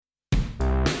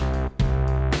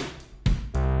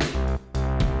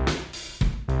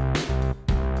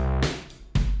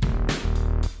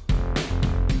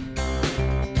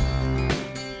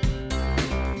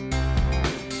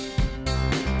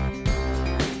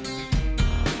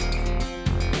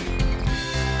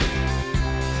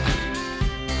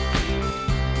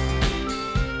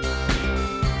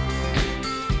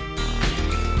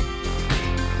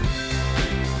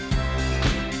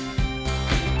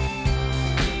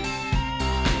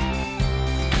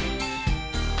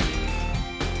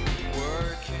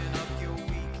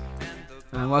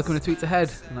welcome to Tweets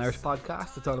Ahead, an Irish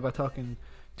podcast. It's all about talking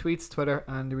tweets, Twitter,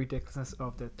 and the ridiculousness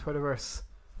of the Twitterverse.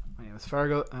 My name is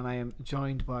Fergal, and I am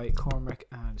joined by Cormac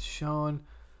and Sean.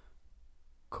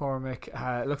 Cormac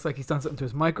looks like he's done something to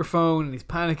his microphone and he's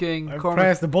panicking. I Cormac,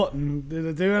 pressed the button. Did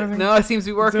it do anything? no, it seems to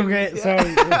be working. It's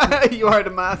okay. Sorry. You are the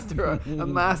master, a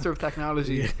master of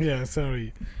technology. Yeah,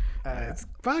 sorry. It's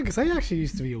bad because I actually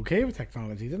used to be okay with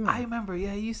technology, didn't I? I remember,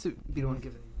 yeah, he used to be the one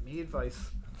giving me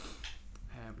advice.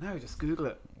 Now just Google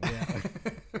it. Yeah.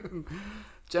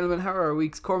 Gentlemen, how are our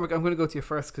weeks? Cormac, I'm going to go to you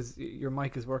first because your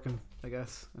mic is working, I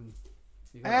guess. And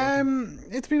you got it working.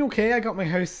 It's been okay. I got my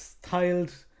house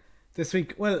tiled this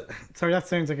week. Well, sorry, that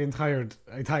sounds like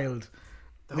I tiled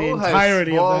the whole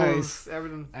entirety house, of the walls, house.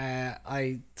 everything.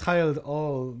 I tiled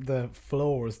all the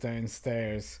floors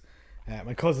downstairs.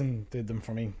 My cousin did them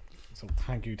for me, so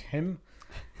thank you to him.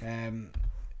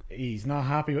 He's not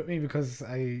happy with me because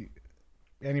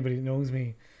anybody who knows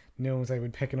me knows I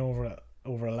would pick an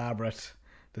over elaborate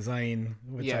design,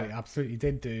 which I absolutely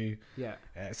did do. Yeah.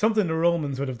 Something the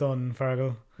Romans would have done,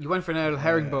 Fargo. You went for an old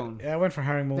herringbone. Yeah, I went for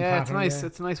herringbone Yeah, pattern. it's nice. Yeah.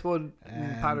 It's a nice wood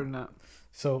pattern. That.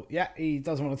 So yeah, he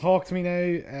doesn't want to talk to me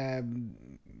now.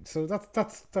 So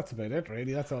that's about it,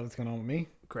 really. That's all that's going on with me.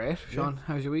 Great, Sean.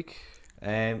 How's your week?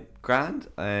 Grand.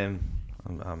 I'm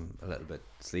a little bit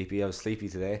sleepy. I was sleepy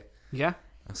today. Yeah.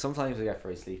 Sometimes I get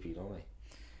very sleepy, don't I?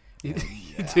 You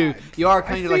do. You are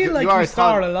kind of I feel like you are you a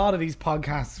start toddler. a lot of these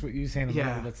podcasts with you saying I'm a Yeah.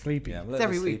 little bit sleepy. Yeah, I'm a It's little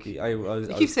every bit week.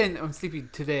 sleepy. You keep saying I'm sleepy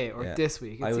today or Yeah. this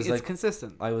week. I It's, was it's like-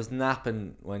 consistent. I was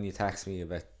napping when you texted me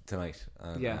about tonight,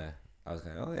 and Yeah. I was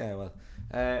going, oh yeah, well,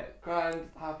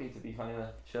 grand. Happy to be kind of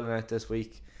chilling out this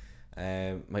week.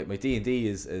 My D&D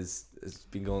is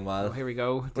been going well. Oh, here we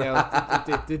go.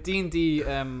 The D&D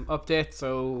update.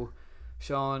 So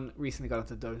Sean recently got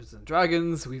into Dungeons and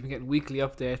Dragons. We've been getting weekly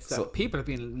updates that So- people have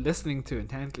been listening to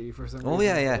intently for some reason. Oh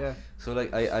yeah. So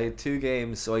like I had 2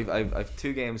 games. So I've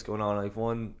 2 games going on. I've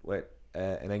one with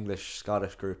an English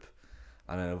Scottish group,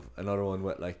 and I've another one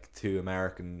with like 2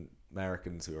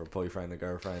 Americans who are boyfriend and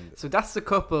girlfriend. So that's the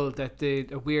couple that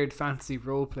did a weird fancy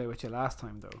role play with you last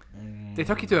time, though. They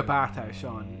took you to a bathhouse,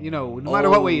 Sean. You know, no matter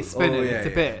what way you spin it, it's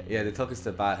a bit. Yeah, they took us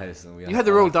to the bathhouse, and You had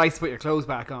to roll dice to put your clothes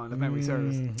back on, if memory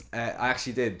serves. I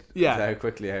actually did. Yeah. How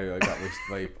quickly how I got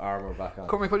my armor back on.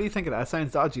 Cormac, what do you think of that? It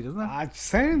sounds dodgy, doesn't it?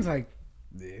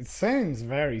 It sounds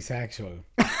very sexual.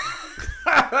 But,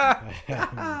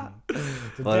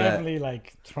 definitely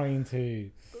like trying to.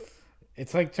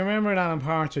 It's like, do you remember Alan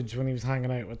Partridge when he was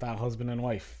hanging out with that husband and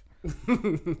wife?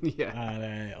 Yeah.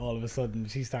 And all of a sudden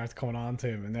she starts coming on to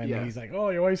him, and then Yeah. he's like, "Oh,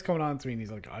 your wife's coming on to me," and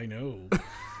he's like, "I know."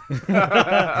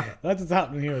 That's what's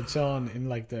happening here with Sean in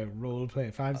like the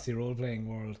fantasy role playing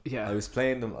world. Yeah. I was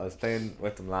playing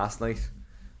with them last night.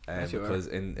 Yes, you were. Because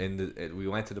we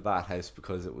went to the bathhouse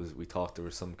because we thought there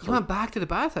was some. You went back to the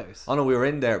bathhouse? Oh no, we were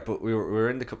in there, but we were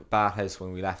in the bathhouse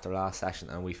when we left our last session,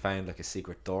 and we found like a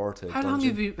secret door to. How long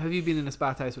have you been in this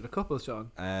bathhouse with a couple,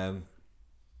 Sean?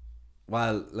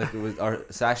 Well, like it was our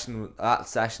session. That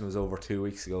session was over 2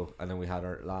 weeks ago, and then we had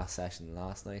our last session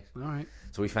last night. All right.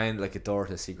 So we found like a door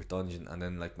to a secret dungeon, and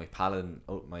then like my paladin,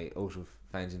 my Oath of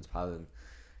Vengeance paladin,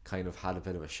 kind of had a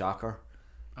bit of a shocker.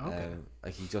 Okay.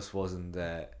 Like he just wasn't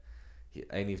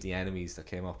any of the enemies that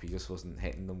came up, he just wasn't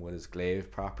hitting them with his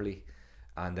glaive properly.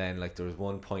 And then like there was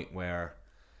one point where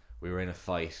we were in a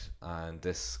fight, and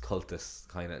this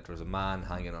cultist there was a man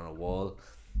hanging on a wall,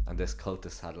 and this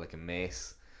cultist had like a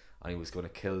mace, and he was going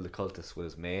to kill the cultist with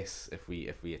his mace if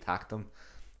we attacked him,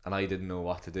 and I didn't know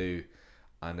what to do.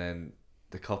 And then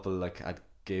the couple like had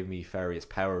gave me various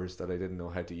powers that I didn't know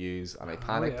how to use, and I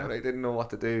panicked and I didn't know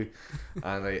what to do.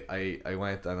 And I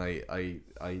went and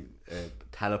I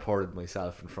teleported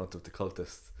myself in front of the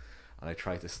cultist, and I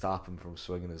tried to stop him from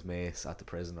swinging his mace at the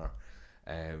prisoner,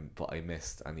 but I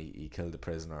missed, and he killed the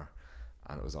prisoner,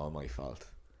 and it was all my fault.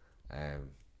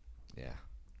 Yeah.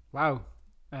 Wow.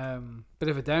 Bit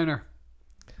of a downer.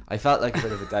 I felt like a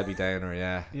bit of a Debbie Downer,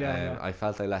 yeah. Yeah. I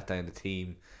felt I let down the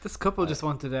team. This couple just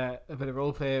wanted a bit of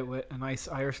role play with a nice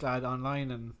Irish lad online,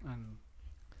 and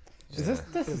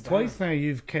This is twice now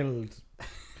you've killed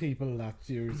people that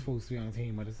you're supposed to be on a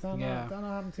team with. Is that not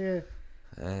happened to you?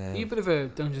 are you a bit of a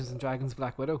Dungeons and Dragons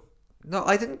Black Widow? No,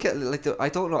 I didn't get I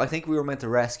don't know. I think we were meant to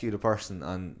rescue the person,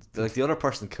 and like the other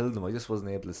person killed them. I just wasn't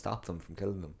able to stop them from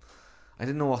killing them. I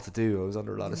didn't know what to do. I was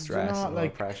under a lot of stress and a lot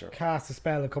of pressure. Cast a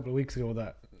spell a couple of weeks ago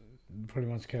that pretty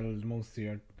much killed most of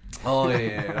your. Oh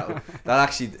yeah. That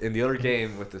actually in the other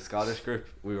game with the Scottish group,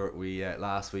 we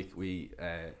last week we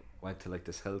went to like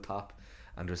this hilltop,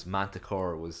 and this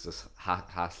manticore was just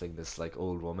hassling this like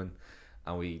old woman,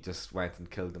 and we just went and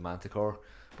killed the manticore.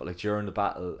 But like during the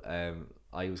battle,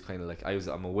 I was kind of like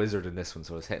I'm a wizard in this one,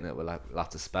 so I was hitting it with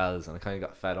lots of spells, and I kind of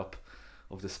got fed up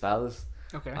of the spells.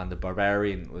 Okay. And the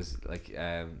barbarian was like,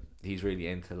 he's really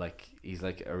into like, he's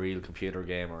like a real computer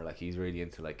gamer. Like he's really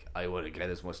into like, I want to get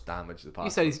as much damage as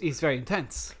possible. You said he's very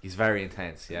intense. He's very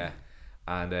intense, yeah.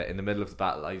 And in the middle of the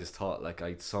battle, I just thought like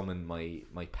I'd summon my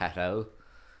pet owl.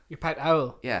 Your pet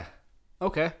owl. Yeah.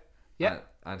 Okay. Yeah.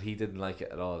 And he didn't like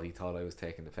it at all. He thought I was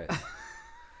taking the piss.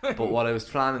 But what I was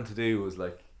planning to do was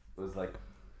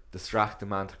distract the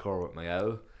Manticore with my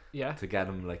owl. Yeah. To get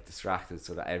him like distracted,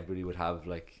 so that everybody would have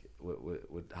like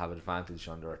would have an advantage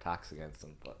on their attacks against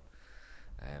him. But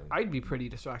I'd be pretty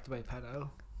distracted by a pet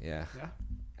owl. Yeah. Yeah.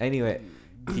 Anyway,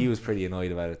 he was pretty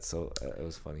annoyed about it, so it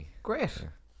was funny. Great.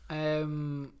 Yeah.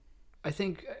 I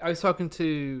think I was talking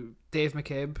to Dave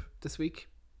McCabe this week.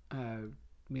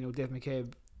 Dave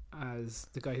McCabe as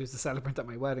the guy who's the celebrant at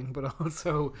my wedding, but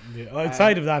also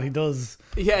outside of that, he does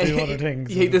do other things.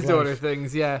 He does do other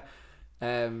things. Yeah.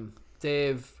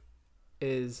 Dave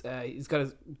is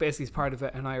he's part of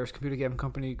an Irish computer game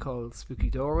company called Spooky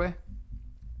Doorway,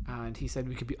 and he said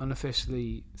we could be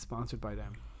unofficially sponsored by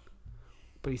them,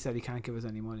 but he said he can't give us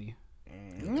any money.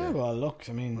 Yeah, well, look,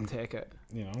 I mean, We'll take it.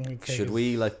 Should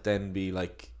we like then be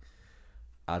like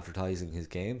advertising his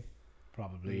game?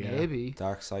 Probably, maybe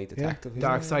Dark Side Detective.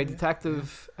 Dark Side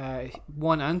Detective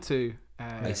 1 and 2.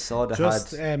 I saw the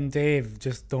just Dave,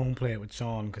 just don't play it with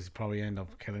Sean because he'll probably end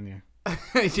up killing you.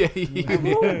 Yeah, you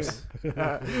won't.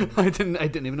 I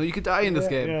didn't even know you could die in this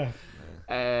game.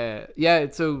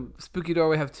 So Spooky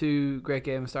Doorway have 2 great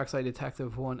games, Dark Side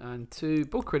Detective 1 and 2,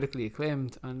 both critically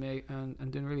acclaimed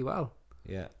and doing really well.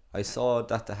 Yeah, I saw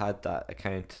that they had that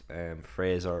account,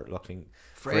 Fraser looking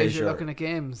at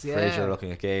games. Yeah, Fraser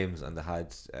looking at games, and they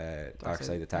had Dark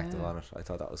Side Detective on it. I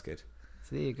thought that was good.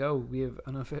 So there you go. We have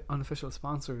unofficial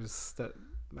sponsors that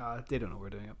they don't know we're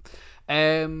doing it.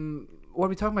 What are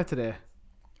we talking about today?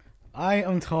 I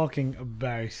am talking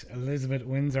about Elizabeth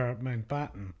Windsor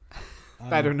Mountbatten,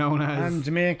 better known as and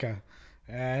Jamaica,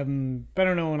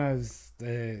 better known as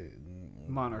the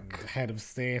monarch, head of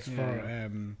state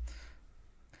for.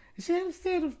 Is she head of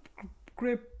state of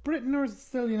Great Britain or is it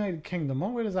still United Kingdom?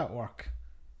 What way does that work?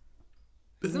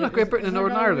 Isn't it Great Britain and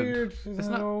Northern Ireland?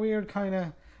 Isn't it a weird kind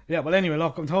of? Yeah, well, anyway,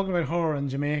 look, I'm talking about her in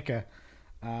Jamaica,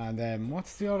 and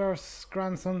what's the other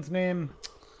grandson's name?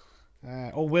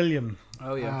 William.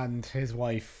 Oh yeah, and his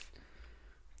wife.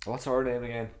 What's her name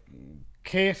again?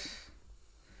 Kate.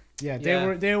 Yeah,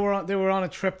 they were on a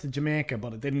trip to Jamaica,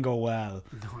 but it didn't go well.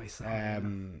 Nice.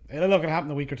 Look, it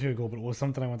happened a week or two ago, but it was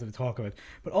something I wanted to talk about.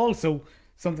 But also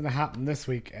something that happened this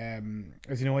week.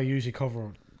 As you know, I usually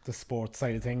cover the sports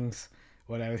side of things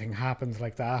when everything happens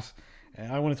like that.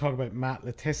 I want to talk about Matt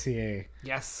Letizia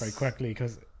very quickly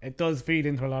because it does feed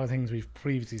into a lot of things we've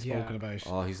previously spoken about.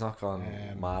 Oh, he's not gone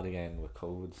mad again with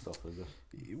COVID stuff, is it?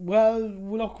 Well,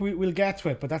 look, we'll get to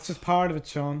it, but that's just part of it,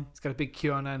 Sean. He's got a big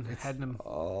QAnon heading him.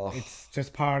 Oh. It's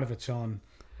just part of it, Sean.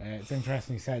 It's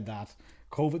interesting you said that.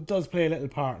 COVID does play a little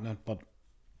part in it, but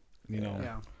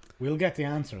we'll get the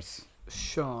answers.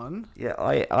 Sean. Yeah,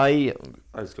 I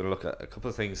was going to look at a couple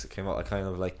of things that came out. I kind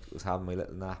of was having my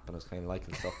little nap and I was kind of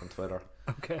liking stuff on Twitter.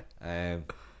 Okay.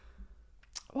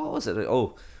 What was it?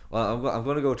 Oh, well, I'm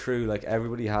going to go through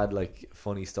everybody had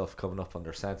funny stuff coming up on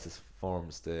their census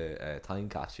forms, the time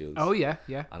capsules. Oh yeah.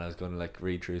 And I was going to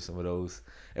read through some of those.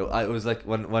 It was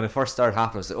when it first started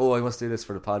happening, I was like, oh, I must do this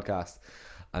for the podcast.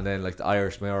 And then the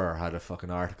Irish Mirror had a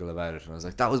fucking article about it, and I was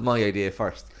like, that was my idea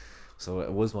first. So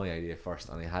it was my idea first,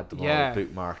 and I had them all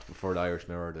bookmarked before the Irish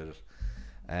Mirror did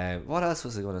it. What else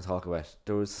was I going to talk about?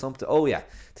 There was something. Oh yeah,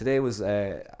 today was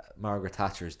Margaret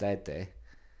Thatcher's Dead Day.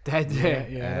 Dead Day.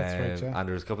 Yeah, that's right. Yeah. And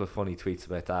there was a couple of funny tweets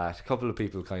about that. A couple of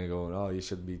people kind of going, "Oh, you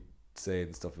shouldn't be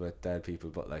saying stuff about dead people,"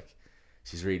 but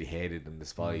she's really hated and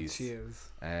despised. She is.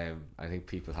 I think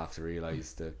people have to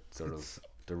realise the sort of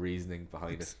the reasoning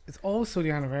behind it. It's also the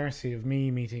anniversary of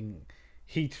me meeting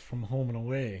Heath from Home and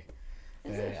Away.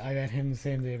 I met him the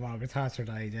same day Margaret Thatcher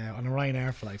died on a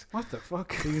Ryanair flight. What the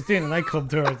fuck? He was doing a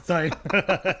nightclub tour at the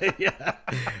time. Yeah.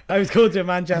 I was going to a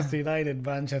Manchester United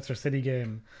Manchester City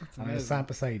game, and I was sat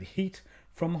beside Heath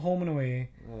from Home and Away,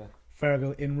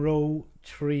 Fergal in row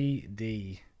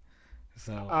 3D.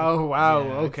 So, oh wow,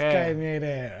 okay. This guy made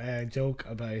a joke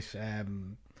about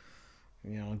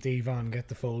Devon get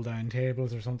the fold down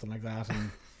tables or something like that,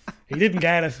 and he didn't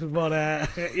get it, but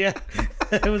yeah,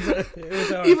 it was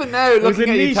even now looking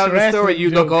at you telling the story, you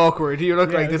look awkward. You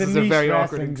look like this is a very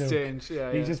awkward exchange.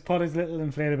 He just put his little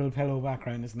inflatable pillow back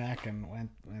around his neck and went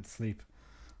to sleep.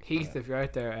 Heath, if you're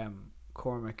out there,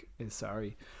 Cormac is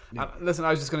sorry. Listen,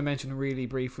 I was just going to mention really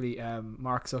briefly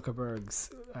Mark Zuckerberg's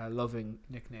loving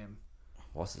nickname.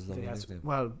 What's his lovely Yes. nickname?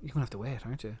 Well, you're gonna have to wait,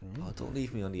 aren't you? Oh, don't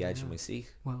leave me on the edge Yeah. of my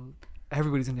seat. Well,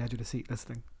 everybody's on the edge of the seat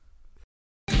listening.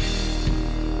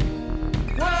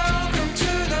 Welcome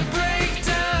to the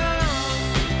breakdown.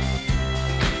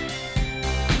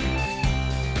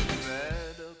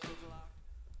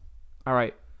 All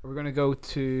right, we're gonna go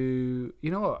to.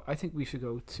 You know what? I think we should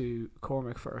go to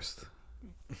Cormac first.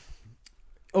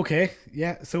 Okay,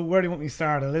 yeah. So where do you want me to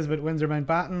start? Elizabeth Windsor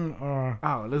Mountbatten, or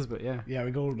Oh, Elizabeth, yeah. yeah,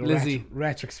 we go the Lizzie.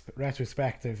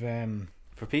 retrospective.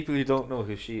 For people who don't know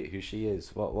who she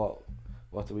is,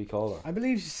 what do we call her? I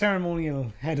believe she's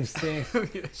ceremonial head of state.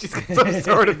 She's got some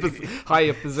sort of high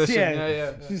up position. Yeah.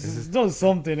 Yeah. She does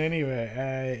something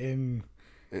anyway.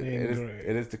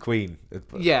 It is the Queen.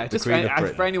 Yeah, The just Queen of for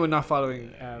Britain. anyone not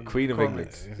following, Queen of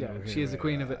Cormac. England. Yeah, she is the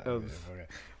queen of. Okay.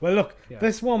 Well, look, Yeah.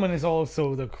 this woman is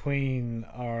also the queen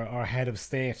or head of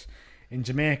state in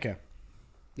Jamaica.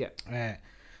 Yeah.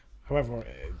 However,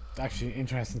 actually,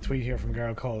 interesting tweet here from a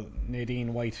girl called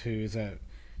Nadine White,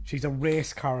 she's a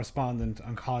race correspondent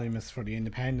and columnist for the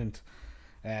Independent.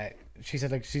 She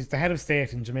said like she's the head of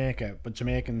state in Jamaica, but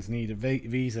Jamaicans need a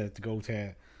visa to go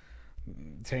to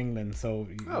England. So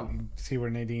you see where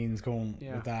Nadine's going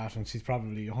Yeah. with that, and she's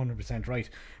probably 100% right.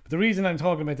 But the reason I'm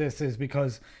talking about this is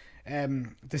because pretty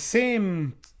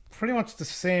much the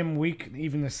same week,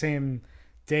 even the same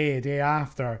day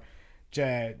after,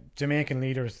 Jamaican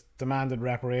leaders demanded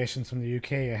reparations from the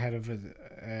UK ahead of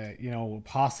a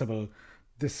possible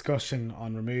discussion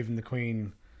on removing the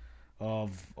Queen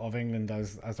of England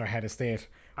as their head of state.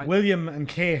 William and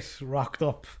Kate rocked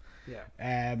up Yeah.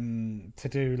 to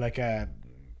do like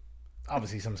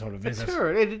obviously some sort of visit.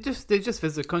 Sure. They just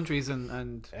visit countries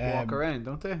and walk around,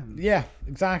 don't they? And, Yeah,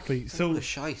 exactly. So the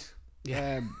shite.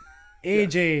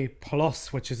 AJ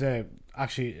Plus, which is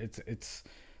actually it's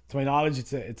to my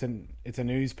knowledge it's a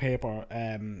newspaper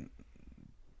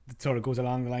that sort of goes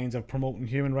along the lines of promoting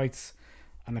human rights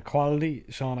and equality.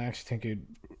 Sean, I actually think you'd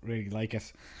really like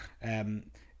it.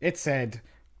 It said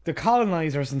the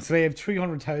colonizers enslaved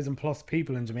 300,000 plus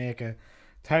people in Jamaica.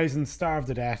 Thousands starved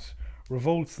to death.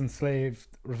 Revolts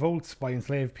by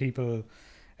enslaved people.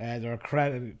 They're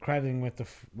crediting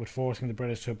with forcing the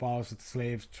British to abolish the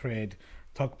slave trade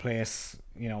took place,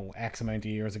 X amount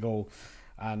of years ago,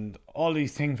 and all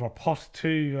these things were put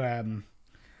to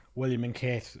William and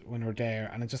Kate when they were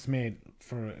there, and it just made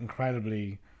for an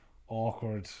incredibly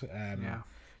awkward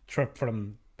trip for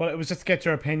them. But it was just to get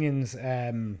your opinions.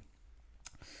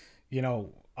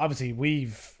 Obviously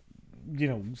we've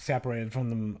separated from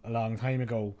them a long time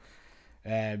ago,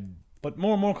 but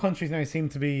more and more countries now seem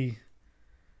to be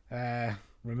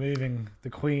removing the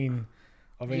Queen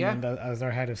of England as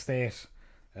their head of state.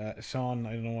 Sean,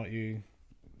 I don't know what you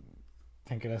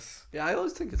think of this. Yeah, I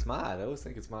always think it's mad. I always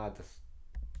think it's mad that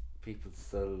people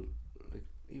still, like,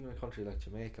 even a country like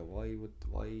Jamaica, why would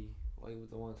they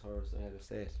want her as the head of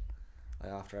state?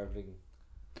 Like, after everything.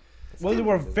 Well, they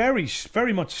were very,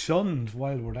 very much shunned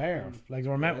while we were there. Like, they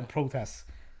were met with protests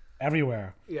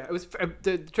everywhere. Yeah, it was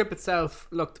the trip itself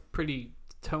looked pretty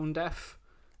tone deaf,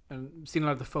 and seen a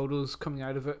lot of the photos coming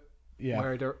out of it. Yeah.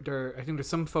 Where there, I think there's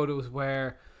some photos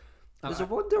where. Was there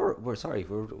one was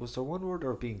there one where they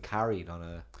were being carried on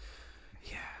a?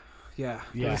 Yeah.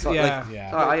 Yeah. So,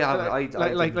 Yeah. I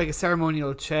Like a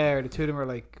ceremonial chair. The two of them are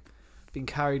like being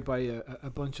carried by a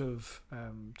bunch of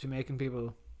Jamaican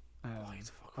people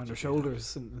on their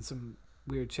shoulders in some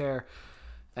weird chair.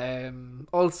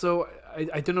 Also,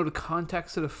 I don't know the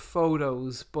context of the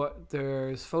photos, but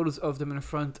there's photos of them in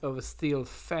front of a steel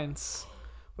fence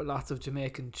with lots of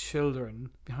Jamaican children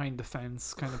behind the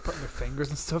fence, kind of putting their fingers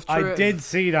and stuff through I it. did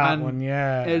see that And one,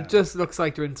 yeah. It just looks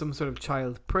like they're in some sort of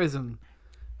child prison,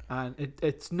 and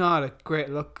it's not a great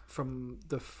look from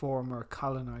the former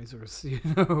colonizers,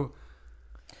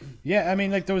 Yeah, I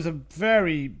mean, like, there was a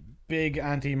very big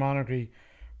anti-monarchy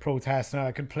protest. Now,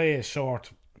 I could play a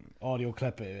short audio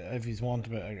clip if he's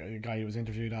wanted, a guy who was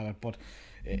interviewed at it, but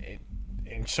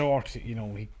in short, he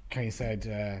kind of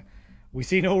said, we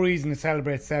see no reason to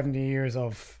celebrate 70 years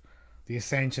of the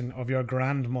ascension of your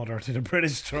grandmother to the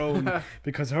British throne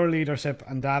because her leadership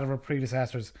and that of her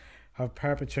predecessors have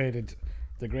perpetrated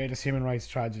the greatest human rights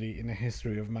tragedy in the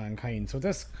history of mankind. So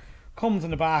this comes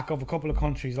in the back of a couple of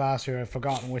countries last year, I've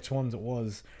forgotten which ones it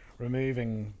was,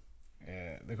 removing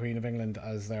the Queen of England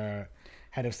as their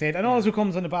head of state, and also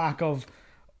comes on the back of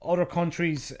other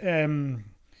countries,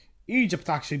 Egypt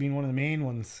actually being one of the main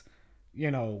ones,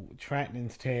 threatening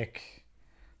to take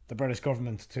the British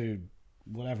government to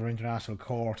whatever international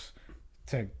court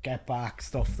to get back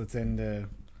stuff that's in the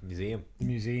museum. the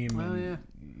museum. Well, and, yeah.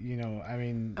 You know, I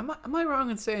mean, Am I wrong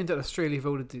in saying that Australia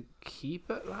voted to keep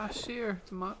it last year,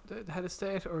 the head of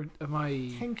state, or am I I?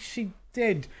 think she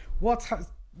did.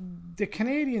 The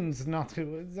Canadians not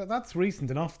to, that's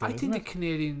recent enough though, I think isn't the it?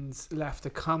 Canadians left the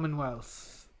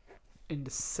Commonwealth in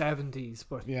the 70s,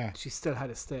 but Yeah. she still had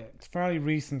a state. It's fairly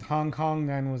recent. Hong Kong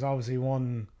then was obviously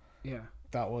one Yeah,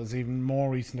 that was even more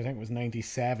recent. I think it was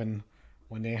 97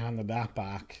 when they handed that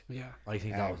back. yeah. I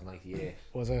think that was 98.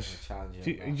 Was it?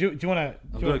 Challenging. Do you want to?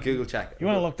 I'm going to Google check. You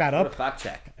want to look that I'm up? gonna fact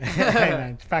check. Hey,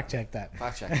 man, fact check that.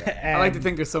 Fact check that. I like to Um,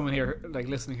 think there's someone here like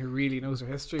listening who really knows her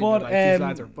history. But, But these um,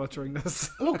 lads are butchering this.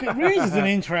 Look, it raises an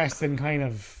interesting kind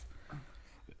of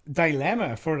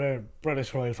dilemma for the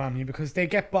British royal family because they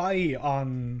get by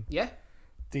on Yeah,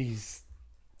 these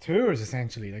tours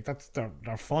essentially. Like that's their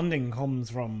funding comes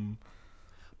from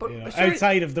but you know, surely,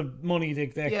 outside of the money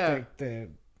Yeah. the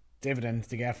dividends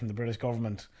they get from the British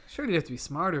government. surely they have to be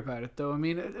smarter about it, though. I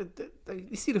mean,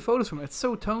 you see the photos from it; it's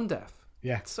so tone deaf.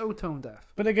 Yeah, It's so tone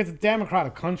deaf. but like it's a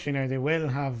democratic country now. They will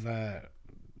have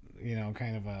you know,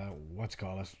 kind of a what you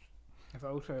call it. A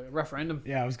vote, a referendum.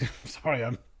 Yeah, I'm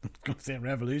going to say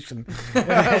revolution.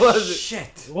 Was it?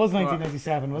 Shit. It was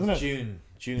 1997, wasn't it?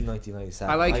 June 1997.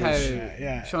 I like how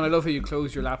Yeah. Sean. I love how you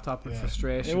close your laptop in Yeah.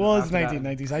 frustration. It was after that.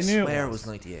 1990s. I I knew swear it it was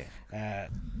 98.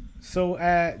 So,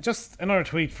 just another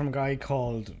tweet from a guy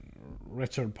called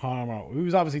Richard Palmer,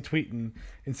 who's obviously tweeting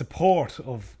in support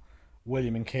of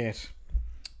William and Kate.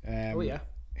 Oh yeah.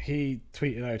 He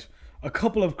tweeted out a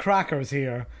couple of crackers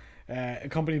here,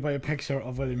 accompanied by a picture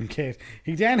of William and Kate.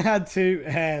 He then had to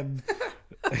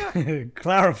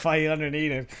clarify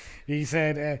underneath it. He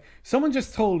said, "Someone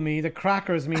just told me that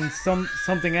crackers means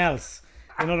something else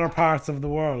in other parts of the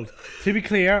world. To be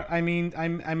clear, I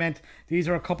meant these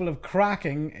are a couple of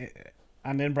cracking,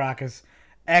 and in brackets,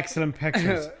 excellent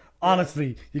pictures."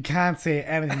 Honestly, you can't say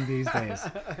anything these days.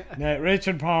 Now,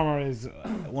 Richard Palmer is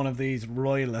one of these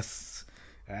royalists.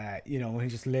 You know, he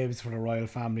just lives for the royal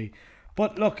family.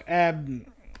 But look, I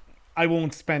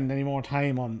won't spend any more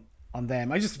time on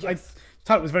them. I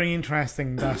thought it was very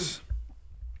interesting that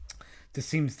this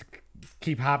seems to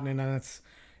keep happening, and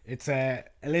it's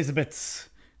Elizabeth's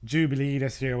Jubilee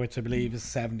this year, which I believe is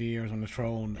 70 years on the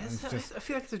throne. And it's just I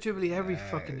feel like it's a jubilee every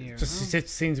fucking year. just no? it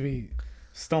seems to be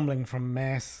stumbling from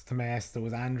mess to mess. There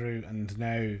was Andrew, and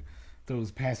now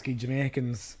those pesky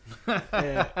Jamaicans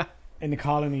in the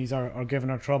colonies are giving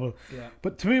her trouble. Yeah.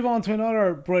 But to move on to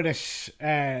another British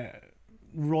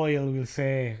royal, we'll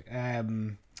say,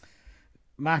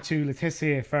 Matthew Le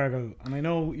Tissier, Fergal, and I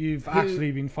know you've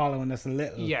actually been following this a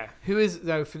little. Yeah. Who is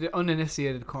now for the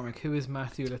uninitiated Cormac? Who is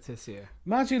Matthew Le Tissier?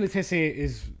 Matthew Le Tissier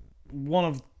is one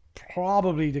of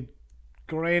probably the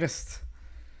greatest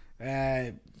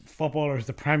footballers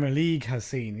the Premier League has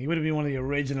seen. He would have been one of the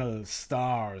original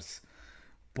stars,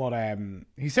 but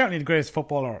he's certainly the greatest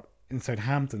footballer in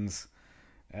Southampton's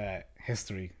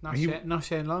history. Not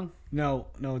Shane Long. No,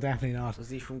 definitely not. Was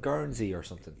he from Guernsey or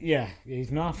something? Yeah,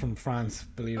 he's not from France,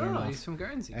 believe it or Oh, not. he's from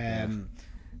Guernsey.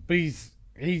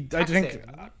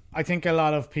 But I think a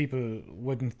lot of people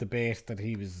wouldn't debate that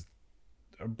he was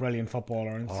a brilliant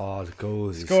footballer and Oh, the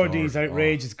goals he scored these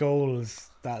outrageous goals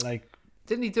that like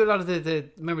Didn't he do a lot of the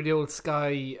remember the old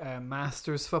Sky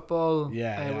Masters football?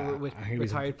 Yeah, with he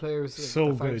was retired players.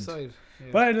 so the five good. Side. Yeah.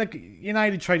 But like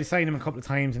United tried to sign him a couple of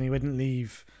times and he wouldn't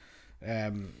leave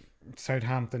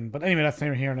Southampton. But anyway, that's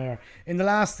neither here nor there. In the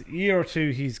last year or two,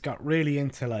 he's got really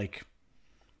into like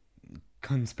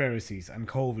conspiracies and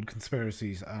COVID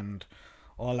conspiracies and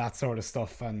all that sort of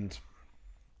stuff. And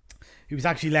he was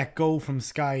actually let go from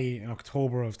Sky in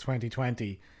October of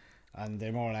 2020. And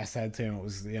they more or less said to him, it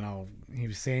was, you know, he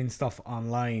was saying stuff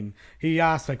online. He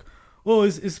asked like, "Oh,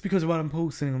 is this because of what I'm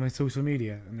posting on my social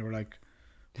media?" And they were like,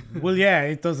 "Well, yeah,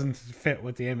 it doesn't fit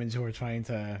with the image we're trying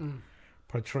to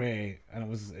portray." And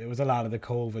it was a lot of the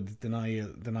COVID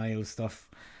denial stuff.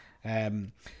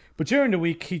 But during the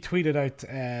week, he tweeted out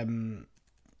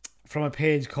from a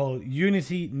page called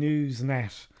Unity News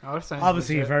Net. Oh, that sounds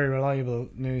Obviously, a legit. very reliable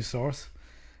news source.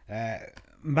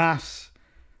 Matt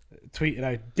tweeted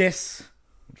out this,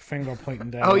 finger pointing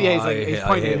down. Oh yeah, he's Oh, like he's yeah,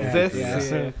 pointing yeah, at this. Yeah, Yeah.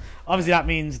 so obviously that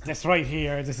means this right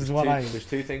here. This is what There's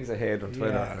two things I hate on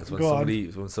Twitter. Yeah, It's go on.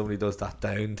 when somebody does that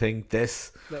down thing,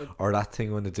 this, or that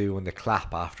thing when they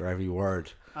clap after every word.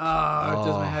 It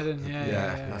does my head in. Yeah,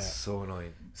 yeah. That's so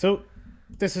annoying. So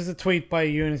this is a tweet by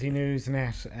Unity News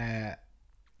Net,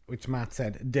 which Matt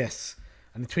said this,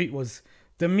 and the tweet was: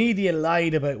 "The media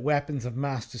lied about weapons of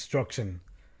mass destruction.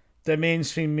 The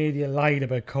mainstream media lied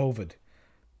about COVID.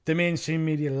 The mainstream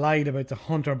media lied about the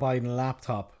Hunter Biden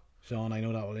laptop." Sean, I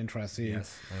know that will interest you.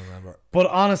 Yes, I remember. But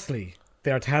honestly,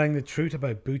 they're telling the truth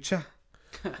about Bucha.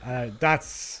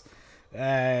 That's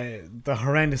the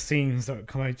horrendous scenes that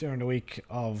come out during the week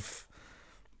of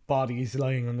bodies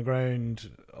lying on the ground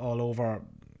all over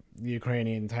the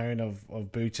Ukrainian town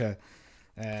of Bucha.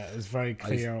 It's very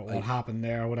clear what happened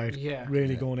there without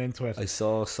really going into it. I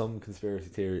saw some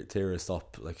conspiracy theorist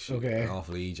up, like she off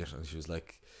of Egypt, and she was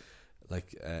like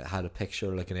had a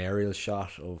picture, like an aerial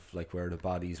shot of like where the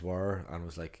bodies were, and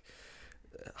was like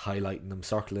highlighting them,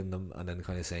 circling them, and then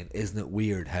kind of saying, "Isn't it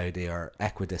weird how they are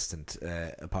equidistant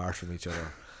apart from each other?"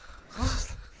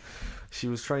 She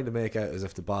was trying to make out as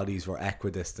if the bodies were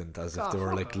equidistant, as if they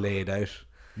were like laid out.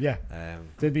 Yeah,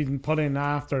 they'd been put in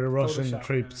after the Russian Photoshop,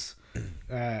 troops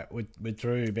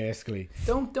withdrew, basically.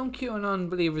 Don't QAnon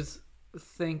believers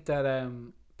think that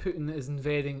Putin is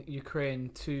invading Ukraine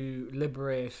to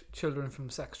liberate children from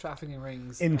sex trafficking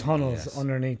rings in tunnels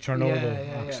underneath Chernobyl?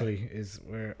 Yeah. Actually, is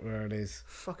where it is.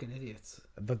 Fucking idiots.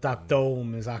 But that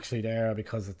dome is actually there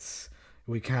because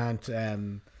we can't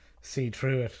see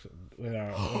through it with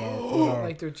our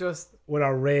like they're just with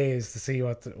our rays to see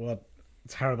what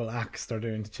terrible acts they're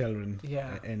doing to children.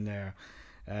 Yeah. In there,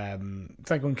 it's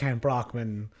like when Kent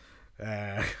Brockman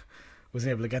was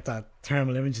able to get that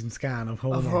thermal imaging scan of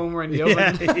Homer in the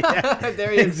oven. Yeah,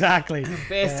 there he is, exactly.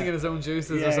 basting in his own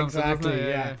juices or something. Exactly. Isn't it?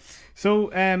 Yeah. So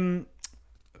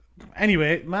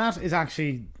anyway, Matt is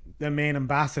actually the main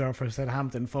ambassador for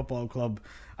Southampton Football Club,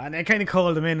 and they kind of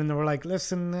called him in and they were like,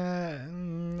 listen,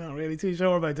 not really too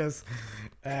sure about this.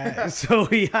 So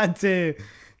he had to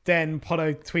then put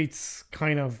out tweets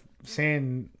kind of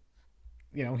saying,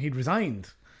 you know, he'd resigned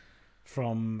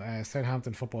from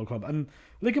Southampton Football Club. And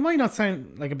like, it might not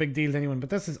sound like a big deal to anyone, but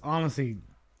this is honestly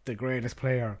the greatest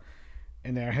player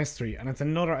in their history. And it's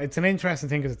an interesting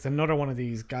thing because it's another one of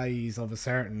these guys of a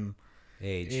certain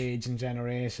age and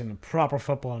generation, a proper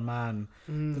football man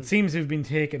that seems to have been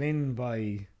taken in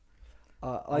by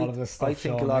all of this stuff. I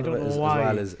think Sean. a lot of it as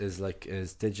well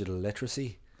is digital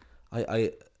literacy.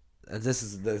 And this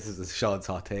is Sean's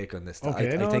hot take on this.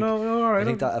 Okay, I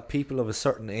think that people of a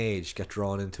certain age get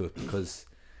drawn into it because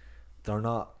they're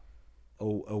not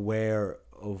aware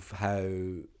of how,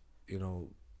 you know,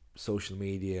 social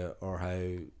media or how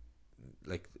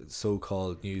like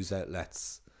so-called news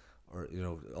outlets or, you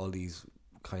know, all these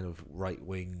kind of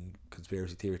right-wing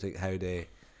conspiracy theories, how they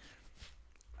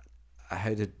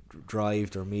drive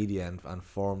their media and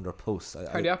form their posts.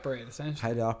 How they operate, essentially.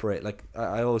 How they operate. Like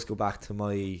I always go back to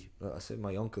my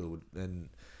uncle would in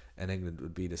England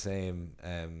would be the same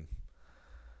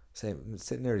sitting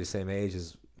near the same age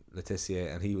as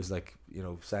Laetitia, and he was like, you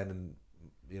know, sending,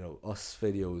 you know, us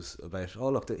videos about, oh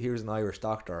look, here's an Irish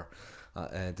doctor.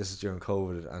 This is during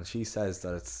COVID, and she says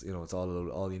that it's, you know, it's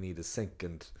all you need is zinc,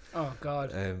 and oh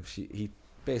god, he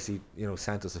basically, you know,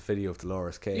 sent us a video of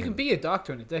Dolores Kane. You can be a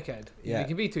doctor in a dickhead. Yeah, you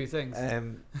can be two things.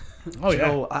 You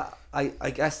know,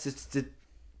 I guess it's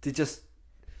they just.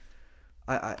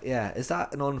 Is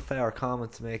that an unfair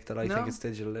comment to make that I think it's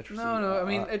digital literacy? No. I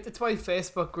mean, it's why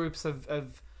Facebook groups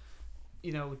have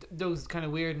you know, those kind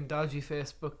of weird and dodgy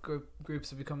Facebook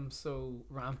groups have become so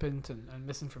rampant and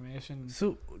misinformation.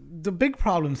 So the big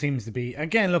problem seems to be,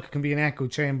 again, look, it can be an echo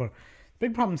chamber. The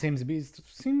big problem seems to be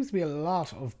a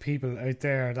lot of people out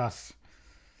there that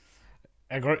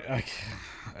I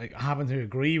happen to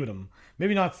agree with them.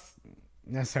 Maybe not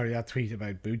necessarily that tweet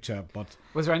about Bucha, but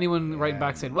was there anyone writing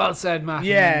back saying, "Well said, Matt"?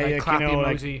 Yeah, and, like, clappy you know,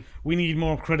 emoji. like, we need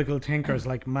more critical thinkers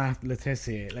like Matt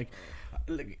Laetitia. Like,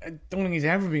 I don't think he's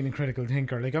ever been a critical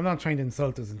thinker. Like, I'm not trying to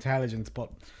insult his intelligence, but,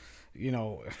 you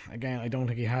know, again, I don't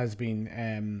think he has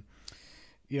been.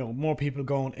 You know, more people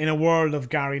going, in a world of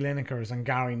Gary Linekers and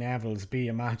Gary Nevilles, be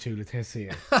a Matthew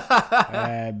Laetitia.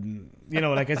 You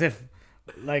know, like, as if,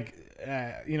 like,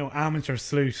 you know, amateur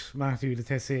sleuth Matthew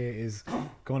Laetitia is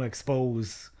going to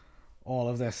expose all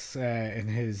of this in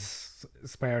his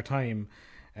spare time.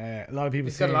 A lot of people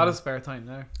He's got a lot of spare time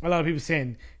there. A lot of people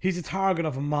saying he's a target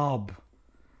of a mob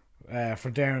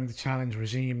for daring to challenge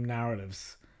regime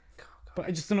narratives. But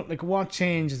I just don't know, like, what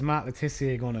change is Matt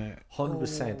Laetitia going to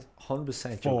 100%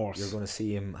 you're going to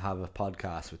see him have a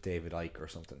podcast with David Icke or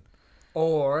something.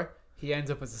 Or he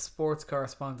ends up as a sports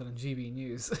correspondent on GB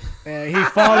News. He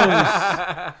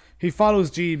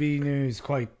follows GB News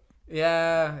quite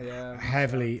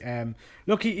heavily.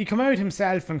 Look, he come out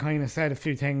himself and kind of said a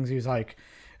few things. He was like,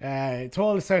 to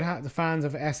all the fans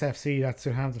of SFC, that's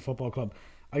Southampton Football Club,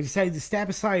 I decided to step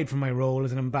aside from my role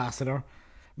as an ambassador.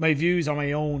 My views are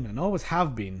my own and always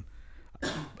have been.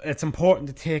 It's important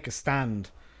to take a stand,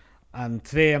 and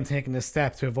today I'm taking this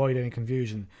step to avoid any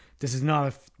confusion. This does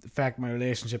not affect my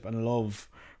relationship and love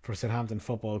for Southampton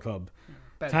Football Club.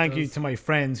 Thank you to my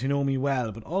friends who know me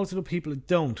well, but also the people who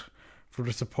don't, for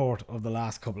the support of the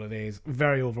last couple of days.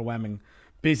 Very overwhelming.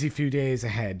 Busy few days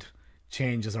ahead.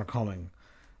 Changes are coming.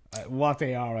 What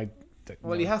they are,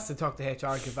 Well, he has to talk to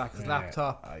HR, give back his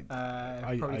laptop. Probably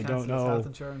I cancel don't his know. health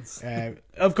insurance.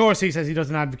 Of course, he says he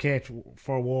doesn't advocate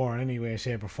for war in any way,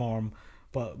 shape, or form.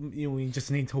 But we just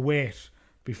need to wait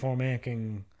before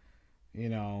making,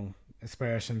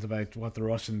 aspersions about what the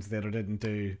Russians did or didn't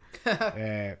do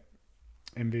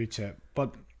in Bucha.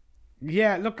 But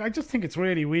yeah, look, I just think it's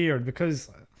really weird because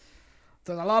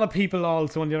there's a lot of people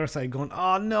also on the other side going,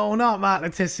 "Oh no, not Matt Le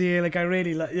Tissier." Like I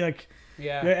really like.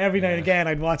 Yeah. Every now and again,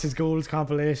 I'd watch his goals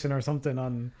compilation or something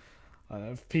on.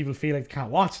 People feel like they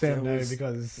can't watch them now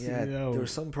because there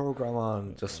was some program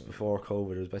on just before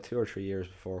COVID. It was about 2 or 3 years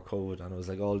before COVID, and it was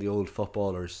like all the old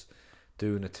footballers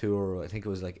doing a tour. I think it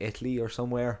was like Italy or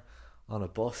somewhere on a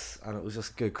bus, and it was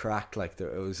just good crack. Like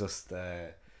it was just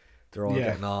they're all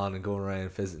getting on and going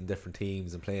around visiting different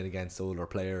teams and playing against older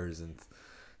players and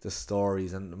the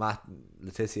stories. And Matt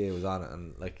Le Tissier was on it,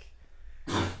 and like.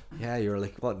 Yeah, you're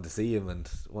like wanting to see him and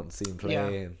wanting to see him play. Yeah.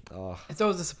 And, It's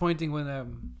always disappointing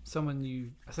when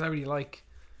someone a celebrity like,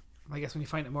 I guess when you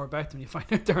find out more about them, you find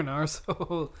out they're an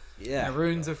arsehole. yeah, It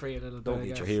ruins it for you a little bit. don't I meet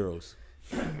guess. your heroes.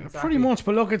 Exactly. Pretty much,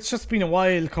 but look, it's just been a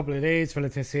wild couple of days for Le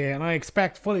Tissier, and I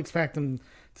fully expect him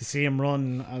to see him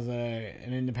run as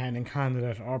an independent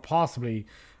candidate or possibly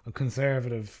a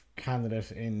conservative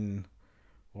candidate in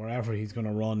wherever he's going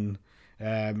to run.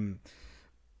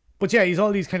 But yeah, he's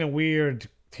all these kind of weird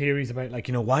theories about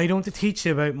why don't they teach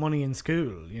you about money in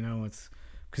school? It's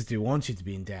because they want you to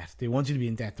be in debt. They want you to be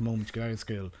in debt the moment you get out of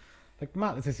school. Like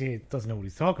Matt Le Tissier doesn't know what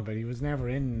he's talking about. He was never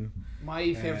in.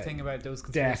 My favourite thing about those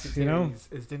conspiracy death, theories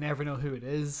is they never know who it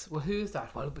is. Well, who is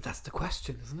that? Well, but that's the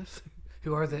question, isn't it?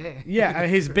 Who are they? Yeah,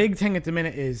 and his big thing at the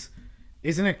minute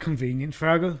isn't it convenient,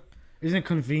 Fergal? Isn't it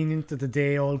convenient that the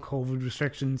day all COVID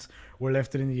restrictions were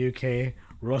lifted in the UK,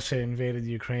 Russia invaded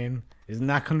Ukraine? Isn't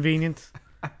that convenient?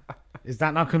 Is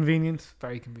that not convenient?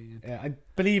 Very convenient. I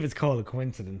believe it's called a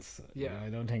coincidence. Yeah. I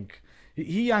don't think...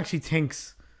 He actually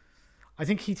thinks... I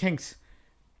think he thinks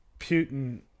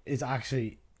Putin is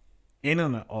actually in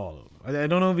on it all. I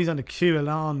don't know if he's on the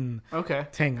QAnon Okay.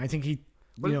 thing. I think he...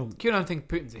 Well, QAnon think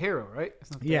Putin's a hero, right?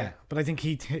 It's not Yeah, but I think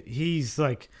he's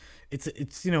like...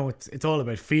 It's all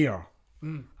about fear.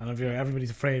 Mm. And if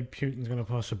everybody's afraid Putin's going to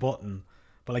push a button...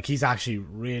 But like he's actually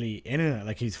really in it.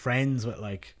 Like he's friends with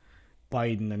like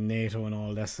Biden and NATO and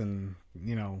all this, and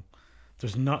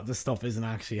this stuff isn't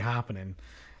actually happening.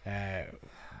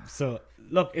 So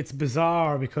look, it's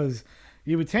bizarre because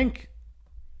you would think,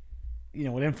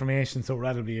 with information so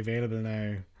readily available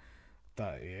now,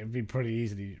 that it'd be pretty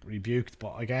easily rebuked.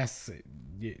 But I guess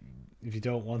if you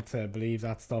don't want to believe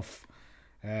that stuff,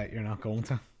 you're not going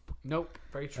to. Nope.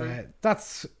 Very true.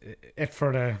 That's it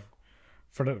for the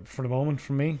moment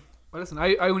from me. Well, listen,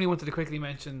 I only wanted to quickly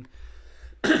mention.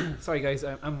 Sorry, guys,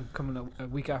 I'm coming a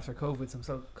week after COVID, so I'm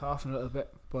still coughing a little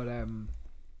bit. But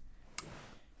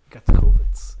got the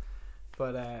COVIDs.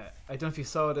 But I don't know if you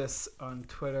saw this on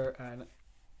Twitter, and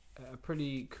a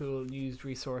pretty cool news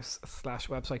resource /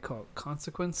 website called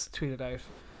Consequence tweeted out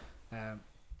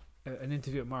an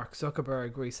interview with Mark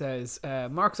Zuckerberg where he says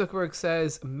Mark Zuckerberg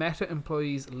says Meta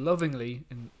employees lovingly,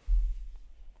 in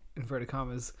inverted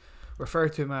commas, refer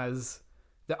to him as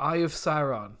the Eye of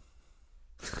Sauron.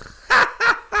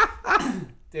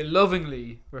 They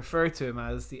lovingly refer to him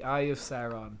as the Eye of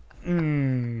Sauron.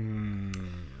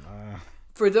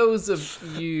 For those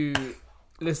of you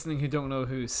listening who don't know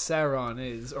who Sauron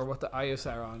is or what the Eye of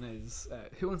Sauron is,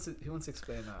 who wants to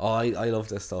explain that? Oh, I love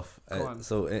this stuff. Go on.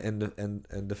 So in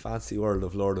the fancy world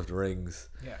of Lord of the Rings,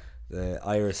 Yeah. the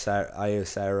Eye of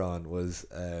Sauron was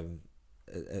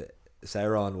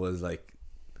Sauron was like,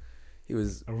 he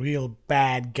was A real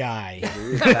bad guy. a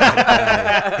real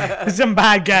bad guy. Some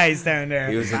bad guys down there.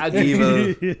 He was an Bad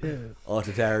evil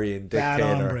authoritarian Bad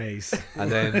dictator, hombres.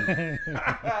 and then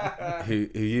who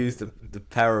used the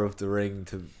power of the ring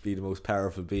to be the most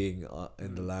powerful being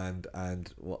in the land. And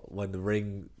when the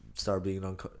ring started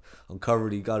being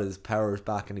uncovered, he got his powers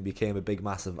back, and he became a big,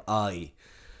 massive eye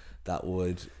that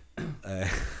would.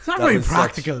 It's not very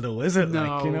practical though, is it? No.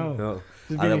 Like, No,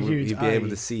 There's and been a it would- huge he'd be able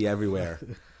eye. to see everywhere.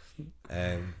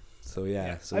 So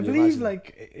yeah, so I you believe imagine-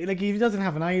 like if he doesn't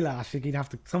have an eyelash, like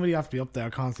somebody have to be up there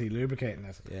constantly lubricating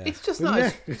it. yeah. It's just Wouldn't not.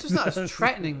 As, it? it's just not as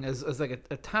threatening as like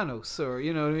a Thanos, or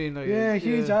you know what I mean? Like, Yeah,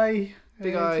 huge eye.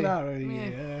 Big It's eye. not really.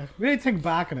 Yeah. Really think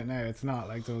back on it now. It's not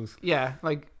like those. Yeah,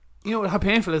 like You know how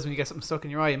painful it is when you get something stuck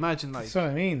in your eye. Imagine like, That's what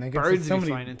I mean. Like, birds would it's be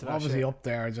somebody flying into that obviously shit. up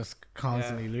there just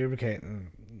constantly lubricating.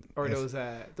 or Yes.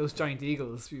 those giant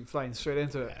eagles be flying straight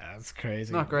into it. Yeah, it's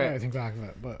crazy. Not great. Yeah, I think back of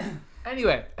it, but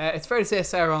Anyway, it's fair to say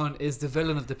Sauron is the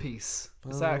villain of the piece.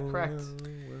 Is that correct?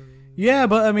 yeah,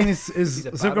 but I mean, is He's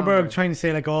a bad Zuckerberg hombre. trying to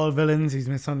say like all villains? He's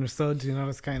misunderstood. You know,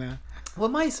 it's kind of Well,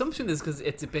 my assumption is because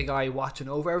it's a big eye watching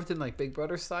over everything, like Big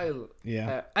Brother style.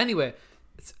 yeah. Anyway,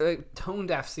 it's tone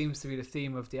deaf seems to be the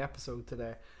theme of the episode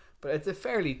today, but it's a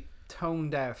fairly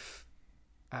tone deaf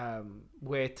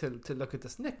way to look at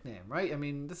this nickname, right? I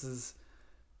mean, this is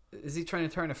he trying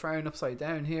to turn a frown upside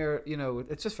down here? You know,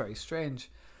 it's just very strange.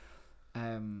 Look,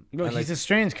 And, he's like, a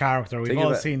strange character. We've think all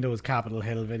about- seen those Capitol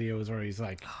Hill videos where he's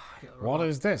like, "What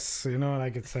is this?" You know,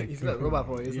 like it's like He's a little robot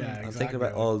boy, isn't he? yeah, I'm I'm exactly. thinking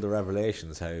about all the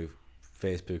revelations, how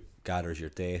Facebook gathers your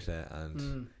data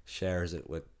and shares it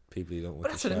with people you don't want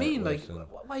But that's to what I share mean. it Like, with, and,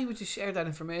 why would you share that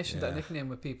information, that Yeah. nickname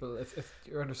with people if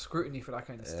you're under scrutiny for that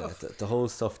kind of stuff? the whole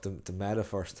stuff, the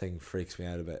metaverse thing freaks me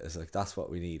out a bit. It's like, that's what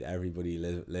we need. Everybody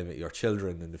living, your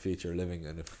children in the future living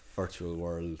in a virtual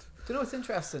world. Do you know what's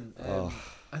interesting?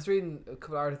 I was reading a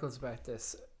couple of articles about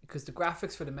this because the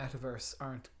graphics for the metaverse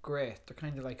aren't great. They're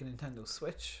kind of like a Nintendo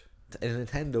Switch. A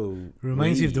Nintendo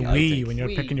Reminds you of the I Wii think. when you're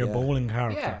Wii, picking your yeah. bowling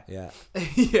character. Yeah,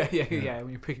 Yeah, yeah.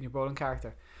 When you're picking your bowling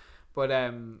character,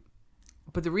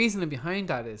 but the reasoning behind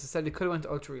that is, I said they could have went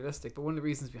ultra realistic, but one of the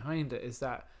reasons behind it is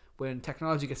that when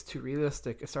technology gets too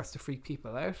realistic, it starts to freak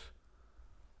people out,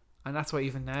 and that's why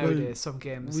even nowadays some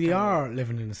games We kinda- are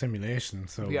living in a simulation,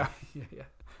 so Yeah,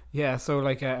 yeah. So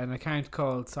like an account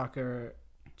called Soccer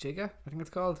Jigga, I think it's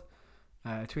called,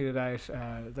 tweeted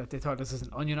out that they thought this was an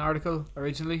Onion article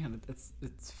originally, and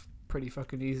it's pretty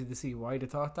fucking easy to see why they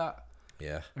thought that.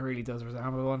 yeah. It really does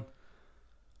resemble one.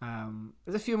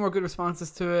 There's a few more good responses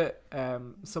to it.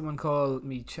 Someone called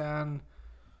me Chan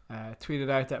tweeted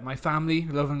out that my family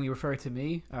lovingly referred to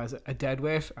me as a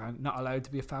deadweight and not allowed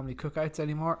to be a family cookouts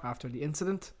anymore after the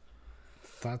incident.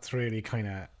 that's really kind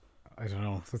of, I don't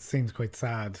know. That seems quite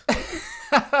sad,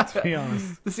 to be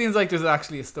honest. It seems like there's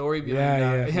actually a story behind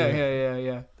Yeah, that. yeah.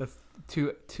 Yeah. That's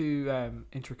too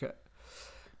intricate.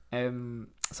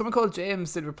 Someone called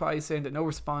James did reply saying that no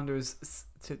responders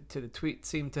to the tweet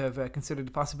seem to have considered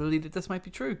the possibility that this might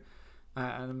be true,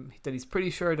 and that he's pretty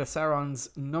sure that Sauron's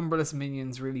numberless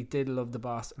minions really did love the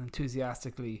boss and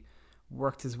enthusiastically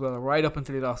worked his will right up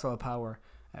until he lost all power,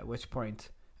 at which point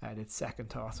they'd second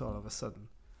thoughts all of a sudden.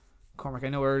 Cormac, I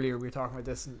know earlier we were talking about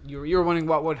this, and you were wondering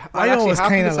what I actually always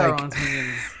happened to kinda like- Sauron's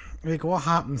minions. Like, what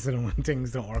happens to them when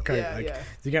things don't work out? Yeah, Like, yeah.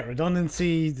 do you get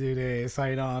redundancy? Do they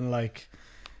sign on like,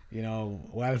 you know,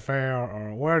 welfare,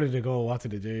 or where did they go? What did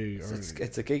they do? Or,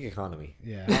 It's a gig economy.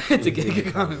 yeah, It's a gig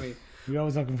economy. you're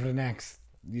always looking for the next,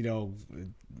 you know,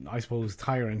 I suppose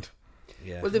tyrant.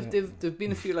 Yeah. Well, there've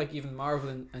been a few like even Marvel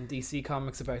and DC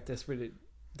comics about this, where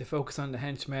they focus on the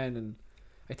henchmen, and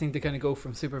I think they kind of go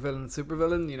from supervillain to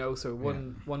supervillain. You know, so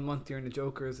one month you're in the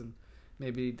Jokers, and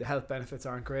maybe the health benefits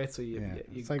aren't great, so you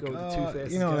It's go like, to Two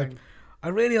Faces. you know, like, I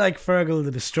really like Fergal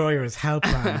the Destroyer's help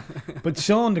plan, but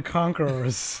Sean the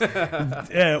Conqueror's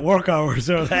work hours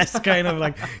are less kind of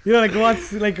like, you know, like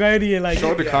what's like, how do you like?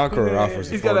 Sean the Conqueror offers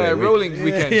he's a got 4-day a week. rolling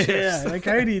weekend yeah, shifts. like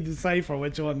how do you decipher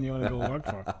which one you want to go work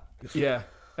for?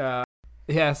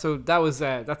 Yeah. So that was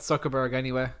that's Zuckerberg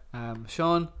anyway.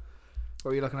 Sean, what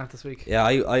were you looking at this week? Yeah,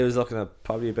 I was looking at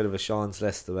probably a bit of a Sean's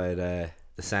list about the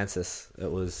census.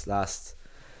 It was last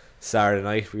Saturday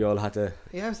night. We all had to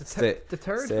Yeah, it was Stay- the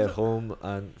third. stay at home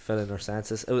and fill in our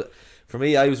census. It was, for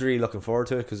me, I was really looking forward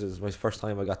to it because it was my first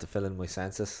time I got to fill in my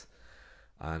census,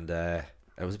 and it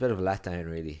was a bit of a letdown,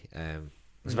 really.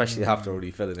 Especially after only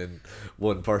filling in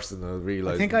one person, I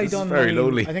realised I think this I is done very mine.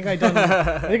 lonely. I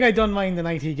think I done mine the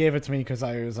night he gave it to me because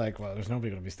I was like, well, there's nobody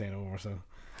going to be staying over, so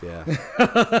Yeah,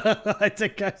 I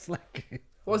think I was like,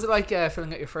 What was it like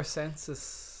filling out your first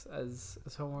census as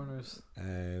homeowners?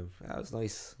 that was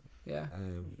nice. Yeah.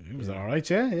 it was all right,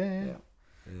 yeah.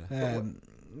 Yeah.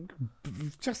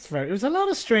 Just very, it was a lot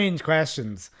of strange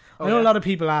questions. Oh, I know yeah. a lot of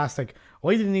people asked like,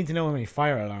 why do you need to know how many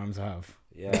fire alarms I have?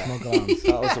 Yeah, Smoke alarms.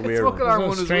 that was a weird Smoke one. alarm It one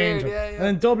was was strange. weird, yeah. And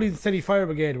then Dublin City Fire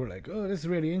Brigade were like, oh, this is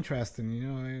really interesting, you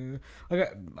know.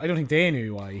 I don't think they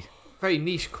knew why. Very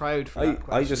niche crowd for that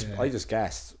question. I just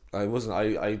guessed. I wasn't.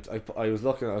 I was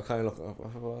looking. I kind of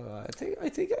looking. I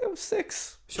think I was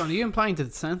 6. Sean, are you implying that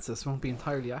the census won't be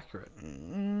entirely accurate?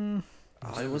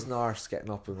 I wasn't arse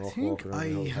getting up and I walking think around. I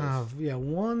the whole house. have,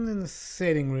 one in the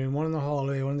sitting room, one in the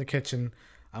hallway, one in the kitchen,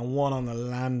 and one on the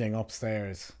landing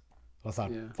upstairs. What's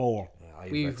that? Yeah. 4. Yeah, I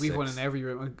had We've about one 6. in every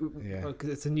room. Yeah. Because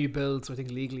it's a new build, so I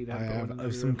think legally they I have to go have, one in I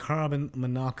have every some room. carbon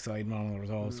monoxide monitors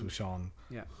also, Sean.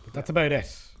 Yeah. But that's about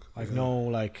it. I've no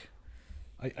like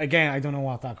I don't know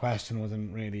what that question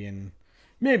wasn't really in.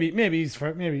 Maybe it's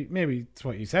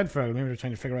what you said, Fergal. Maybe they're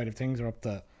trying to figure out if things are up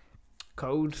to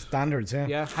Code. standards. Yeah.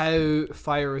 Yeah. How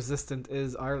fire resistant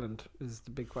is Ireland? Is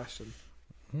the big question.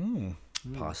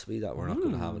 Possibly that we're not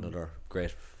going to have another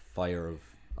great fire of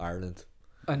Ireland.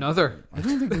 Another. I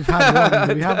don't think we've had one.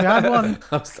 Did we had one?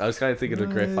 I was kind of thinking of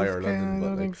the Great Fire of London, I but don't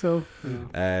like, think so.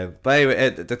 but anyway,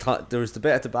 there was the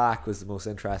bit at the back was the most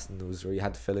interesting. It was where you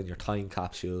had to fill in your time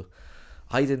capsule.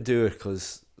 I didn't do it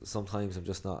because sometimes I'm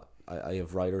just not. I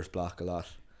have writer's block a lot.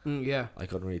 Yeah. I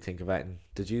couldn't really think of anything.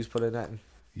 Did you put in anything?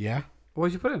 Yeah. What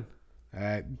did you put in?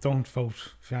 Don't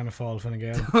vote Fianna Fáil Fine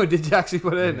Gael. Oh, did you actually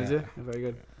put it in? Yeah. Did you? Very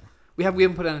good. We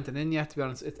haven't put anything in yet. To be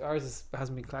honest,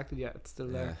 hasn't been collected yet. It's still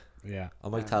there. Yeah. I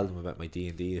might tell them about my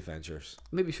D&D adventures.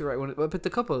 Maybe you should write one. But the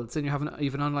couple, it's in you have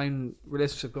an online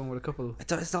relationship going with a couple.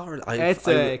 It's not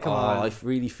really. Come on. I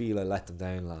really feel I let them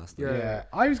down last night. Yeah.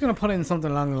 I was gonna put in something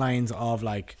along the lines of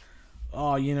like,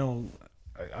 oh, you know,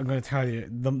 I'm gonna tell you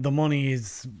the money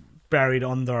is buried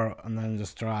under, and then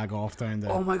just drag off down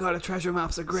there. Oh my god, a treasure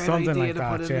map's a great Something idea like to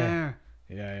that, put in yeah.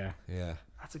 there. Yeah.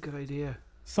 That's a good idea.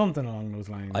 Something along those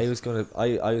lines. I was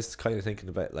kind of thinking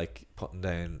about like putting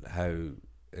down how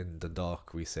in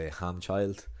Dundalk we say ham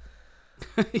child.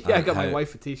 Yeah, I got my how-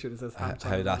 wife a T-shirt that says ham how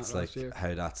child on that's it like last year.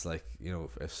 how that's like, you know,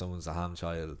 if someone's a ham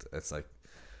child, it's like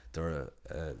they're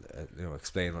you know,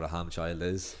 explain what a ham child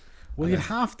is. Well, And you'd then-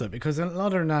 have to, because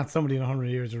other than that, somebody in 100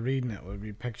 years of reading it would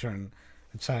be picturing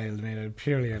a child made out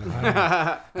purely out of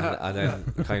ham. and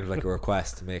then kind of like a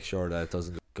request to make sure that it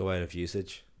doesn't go out of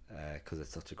usage because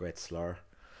it's such a great slur.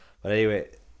 But anyway,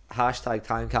 hashtag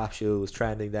time capsule was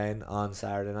trending then on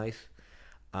Saturday night,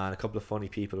 and a couple of funny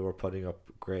people were putting up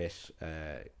great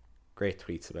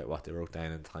tweets about what they wrote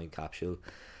down in time capsule.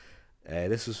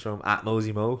 This was from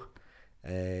 @MoseyMo.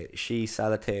 She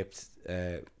sellotaped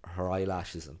her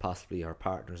eyelashes and possibly her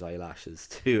partner's eyelashes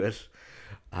to it,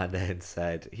 and then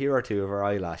said, "Here are two of her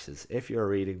eyelashes. If you're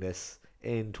reading this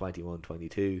in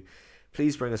 2122,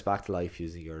 please bring us back to life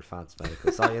using your advanced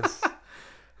medical science."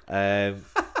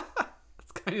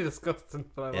 It's kind of disgusting,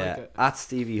 but I like Yeah, it. at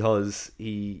Stevie Huzz,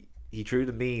 he drew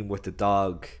the meme with the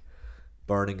dog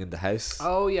burning in the house.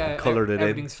 Oh yeah, and coloured it in.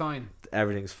 everything's fine.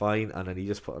 Everything's fine, and then he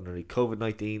just put underneath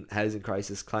COVID-19, housing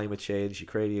crisis, climate change,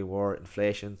 Ukrainian war,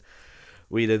 inflation.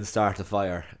 We didn't start the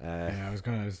fire. Yeah,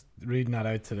 I was reading that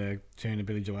out to the chain of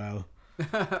Billy Joel.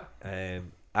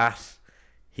 At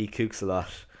He Cooks a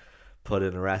Lot put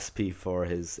in a recipe for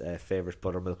his favourite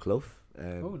buttermilk loaf,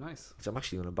 Oh, nice. which I'm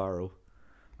actually going to borrow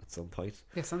at some point.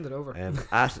 Yeah, send it over.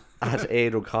 At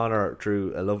Aid O'Connor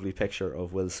drew a lovely picture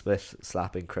of Will Smith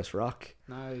slapping Chris Rock.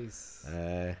 Nice.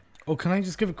 Oh, can I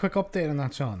just give a quick update on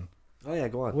that, Sean? Oh yeah,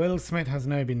 go on. Will Smith has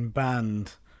now been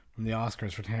banned from the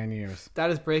Oscars for 10 years. That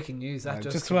is breaking news. That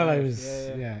just while came I out. was,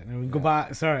 Yeah. no, we go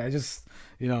back. Sorry, I just,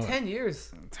 10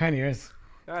 years. 10 years.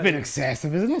 That A bit is-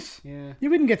 excessive, isn't it? Yeah. You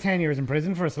wouldn't get 10 years in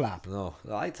prison for a slap. No,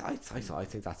 I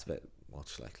think that's a bit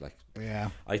much. Like Yeah.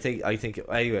 I think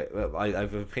anyway. I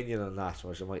have an opinion on that,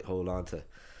 which I might hold on to.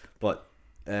 But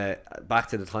back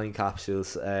to the time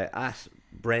capsules. At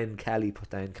Bren Kelly put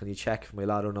down, "Can you check if my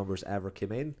lotto numbers ever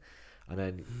came in?" And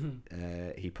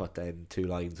then he put down 2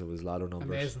 lines of his lotto numbers.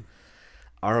 Amazing.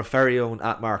 Our very own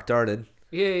at Mark Durden,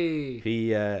 Yay.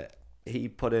 he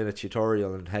put in a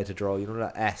tutorial on how to draw. You know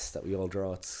that S that we all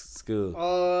draw at school,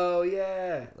 Oh,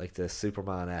 yeah. like the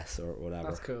Superman S or whatever.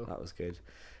 That's cool. That was good.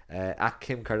 At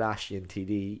Kim Kardashian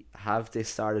TD, have they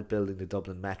started building the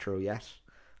Dublin Metro yet?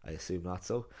 I assume not.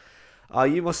 So,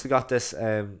 you must have got this.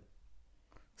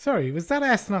 Sorry, was that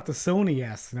S not the Sony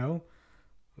S, no?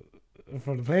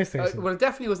 For the PlayStation? Well, it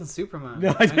definitely wasn't Superman.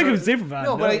 No, I think know- it was Superman.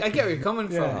 No, but I get where you're coming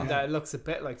from. Yeah. That it looks a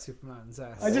bit like Superman's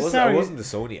ass. I It just- wasn't, sorry. it wasn't the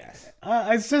Sony S.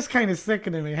 It's just kind of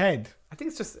sticking in my head. I think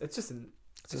it's just an. It's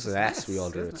just an S we all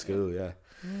do isn't at it? school. Yeah.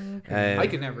 I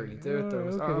could never really do it though.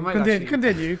 Okay. I might Continue.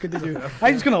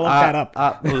 I'm just going to look At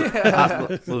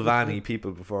that up. Mulvaney,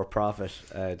 people before profit,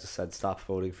 just said stop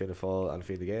voting Fianna Fáil and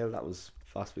Fine Gael. That was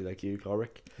possibly like you,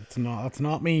 Corrick. It's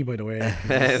not me, by the way.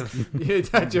 Yeah,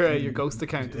 that's your ghost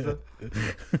account, is it?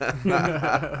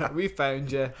 We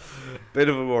found you. Bit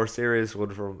of a more serious one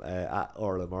from at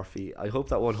Orla Murphy. I hope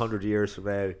that 100 years from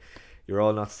now, you're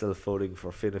all not still voting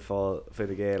for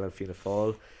Fine Gael and Fianna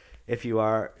Fáil. If you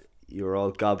are, you're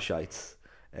all gobshites.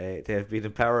 They have been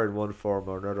in power in one form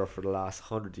or another for the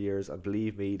last 100 years, and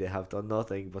believe me, they have done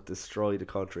nothing but destroy the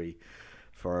country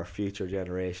for our future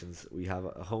generations. We have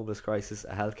a homeless crisis,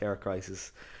 a healthcare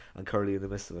crisis, and currently in the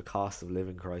midst of a cost of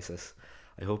living crisis.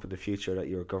 I hope in the future that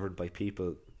you're governed by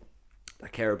people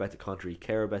that care about the country,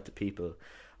 care about the people,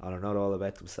 and are not all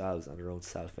about themselves and their own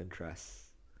self-interests.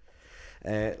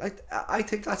 I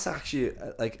think that's actually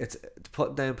like it's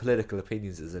putting down political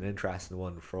opinions is an interesting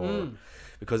one for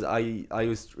because I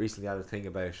was recently had a thing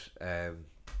about do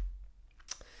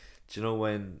you know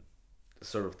when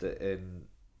sort of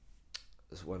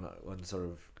when sort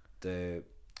of the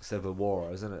Civil War,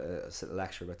 I was in a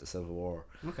lecture about the Civil War,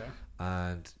 Okay.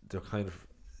 and they're kind of,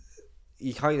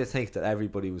 you kind of think that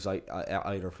everybody was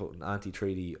either voting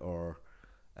anti-treaty or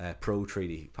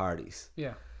pro-treaty parties,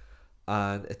 Yeah.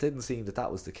 and it didn't seem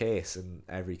that was the case in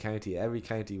every county. Every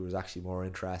county was actually more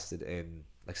interested in,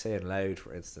 like say in Louth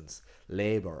for instance,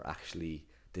 Labour actually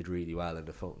did really well in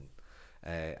the voting,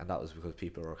 and that was because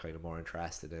people were kind of more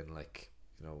interested in, like,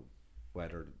 you know,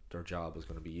 whether their job was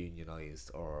going to be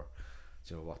unionised, or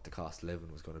you know what the cost of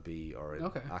living was going to be, or in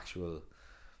actual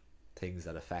things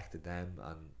that affected them,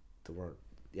 and there weren't.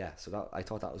 Yeah, so that, I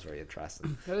thought that was very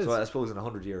interesting. So I suppose in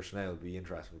 100 years from now it'll be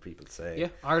interesting for people to say. Yeah,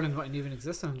 Ireland mightn't even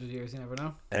exist in 100 years. You never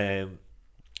know.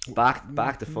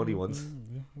 Back to funny ones.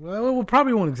 Well, it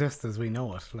probably won't exist as we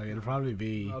know it. Like it'll probably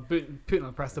be Putin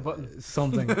will press the button.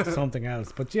 something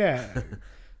else. But yeah,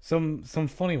 some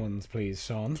funny ones, please,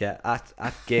 Sean. Yeah, at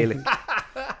Gaelic.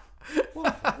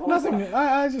 Nothing.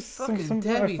 I just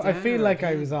Debbie I feel Downer like I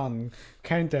again. was on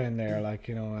countdown there, like,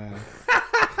 you know.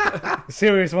 A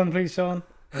serious one, please, Sean.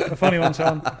 A funny one,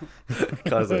 Sean.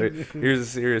 Because here's a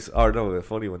serious, a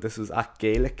funny one. This was at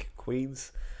Gaelic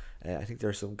Queens. I think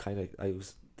there's some kind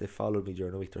of, they followed me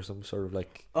during the week. There's some sort of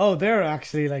like, Oh, they're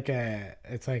actually like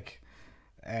it's like,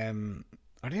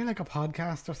 are they like a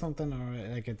podcast or something,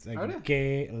 or like it's Are like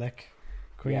they? Gaelic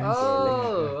Queens? Yeah.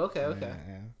 Oh, okay.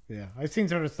 Yeah. I've seen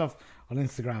sort of stuff on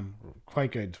Instagram.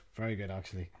 Quite good, very good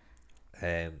actually.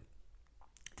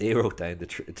 they wrote down the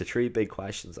three big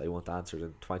questions I want answered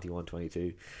in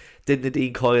 21-22. Did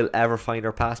Nadine Coyle ever find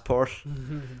her passport?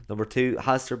 Number 2,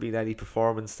 has there been any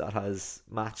performance that has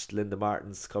matched Linda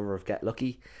Martin's cover of Get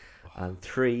Lucky? And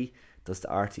 3, does the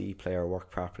RTE player work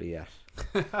properly yet?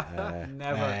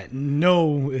 Never.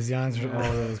 No is the answer to all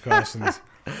of those questions.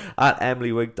 At Emily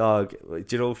Wigdog,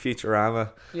 do you know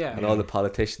Futurama? Yeah. And all the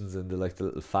politicians and the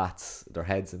little fats, their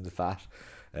heads in the fat.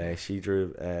 She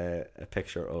drew a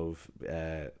picture of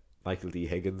Michael D.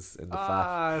 Higgins in the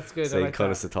fat. That's good. I Saying like cut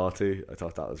that. us a tattoo. I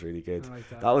thought that was really good. I like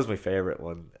that. That was my favourite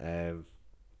one.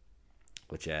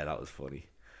 But yeah, that was funny.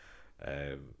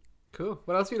 Cool.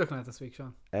 What else are you looking at this week,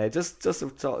 Sean? Just to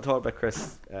talk about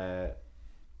Chris.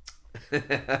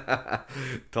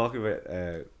 Talking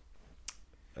about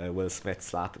Will Smith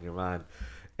slapping your man.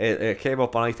 It came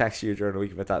up, and I texted you during the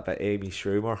week about Amy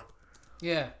Schumer,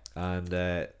 Yeah.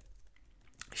 and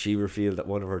she revealed that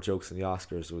one of her jokes in the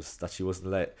Oscars was that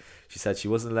she said she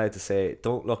wasn't allowed to say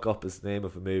 "Don't Look Up" is the name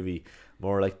of a movie,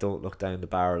 more like "Don't Look Down the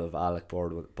Barrel of Alec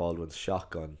Baldwin's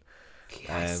Shotgun."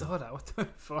 Yeah, I saw that. What the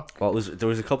fuck? There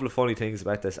was a couple of funny things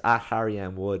about this. At Harry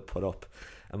M. Wood put up,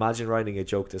 imagine writing a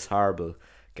joke this horrible,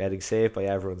 getting saved by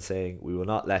everyone saying we will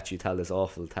not let you tell this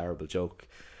awful terrible joke,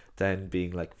 then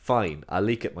being like, fine, I'll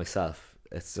leak it myself.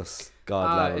 It's just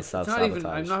god level It's self not even.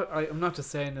 sabotage. I'm not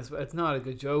just saying this, but it's not a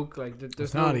good joke. Like there's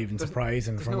It's no, not even there's,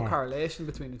 surprising There's from no her. correlation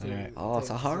between the two. Oh, it's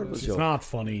a horrible It's joke. not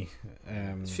funny.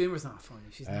 Schumer's not funny.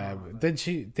 She's not. Did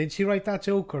she write that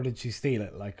joke, or did she steal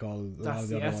it like all That's-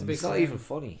 the yeah, other that's a ones? big It's not even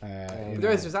funny. You But know.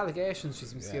 there's allegations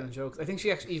she's been stealing jokes. I think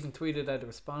she actually even tweeted out a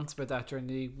response about that during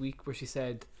the week where she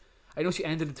said, I know she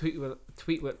ended the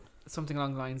tweet with something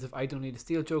along the lines of, I don't need to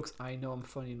steal jokes, I know I'm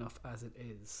funny enough as it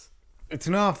is. It's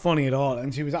not funny at all.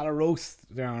 And she was at a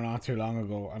roast there not too long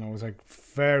ago, and it was like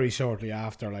very shortly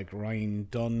after like Ryan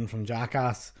Dunn from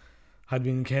Jackass had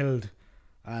been killed,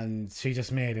 and she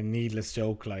just made a needless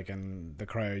joke, like, and the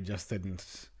crowd just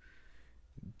didn't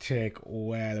take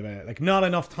well about it. Like, not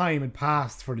enough time had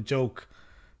passed for the joke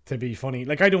to be funny.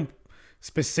 Like, I don't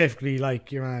specifically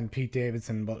like your man Pete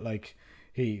Davidson, but like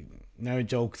he now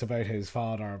jokes about his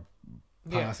father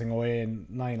passing away in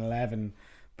 9/11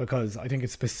 because I think a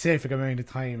specific amount of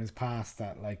time has passed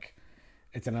that like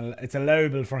it's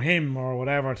allowable for him or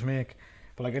whatever to make.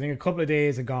 But like I think a couple of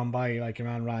days had gone by, like your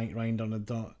man Ryan Dunn had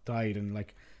died, and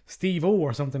like Steve O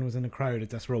or something was in the crowd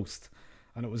at this roast,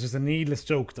 and it was just a needless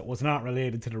joke that was not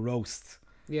related to the roast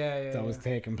that was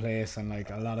taking place. And like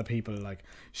a lot of people, like,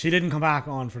 she didn't come back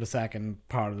on for the second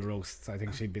part of the roast. I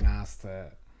think she'd been asked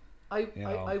to,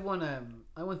 I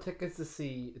won tickets to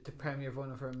see the premiere of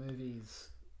one of her movies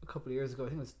a couple of years ago. I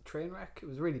think it was Trainwreck. It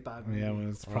was a really bad movie. yeah, well,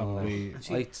 it's probably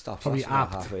I stopped probably watching that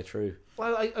apt. halfway through.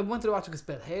 Well, I wanted to watch it because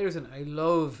Bill Hader's in it. I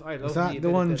love is me a that bit the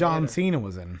of one Bill John Hader. Cena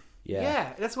was in?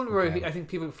 Yeah, that's one where Okay. I think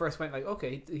people first went like,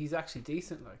 okay, he's actually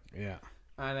decent, like. Yeah.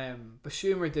 And but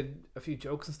Schumer did a few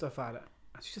jokes and stuff at it,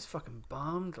 and she just fucking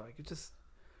bombed. Like, it just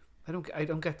I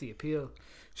don't get the appeal.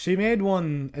 She made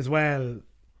one as well.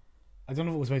 I don't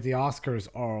know if it was about the Oscars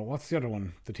or what's the other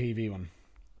one, the TV one.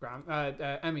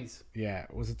 Emmys. Yeah,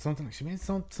 was it something? She made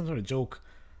some sort of joke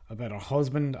about her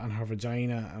husband and her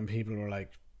vagina, and people were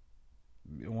like,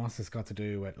 "What's this got to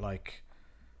do with like,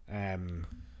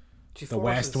 She the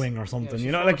West Wing or something?" she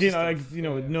You know, forces with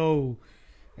stuff. no.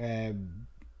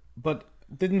 But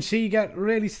didn't she get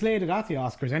really slated at the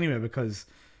Oscars anyway because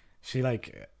she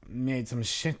like made some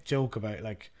shit joke about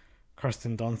like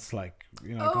Kirsten Dunst, like,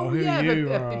 you know, like, Oh, who yeah, are you?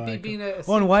 but, Or, like, being a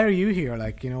oh, and why are you here?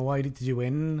 Like, you know, why did you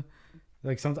win?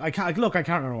 Like something. I can't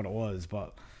remember what it was,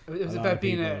 but it was a lot about of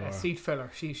being people a were- seat filler.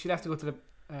 She'd have to go to the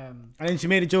and then she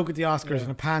made a joke at the Oscars Yeah.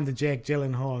 and it panned to Jake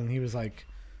Gyllenhaal, and he was like,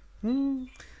 you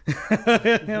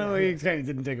know, he kind of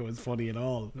didn't think it was funny at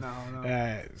all.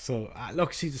 no. So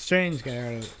look, she's a strange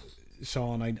girl,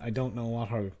 Sean. I don't know what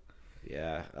her.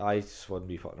 Yeah, I just wouldn't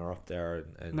be putting her up there.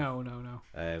 And No.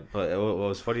 but what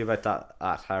was funny about that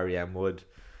at Harry M. Wood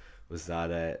was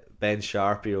that Ben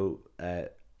Sharpio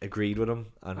agreed with him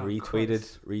and Oh,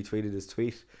 retweeted his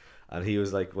tweet, and he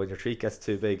was like, when your tweet gets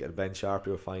too big and Ben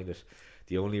Sharpio find it,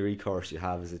 the only recourse you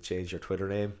have is to change your Twitter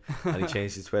name. And he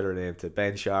changed his Twitter name to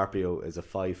Ben Sharpio is a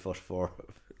 5'4"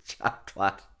 chat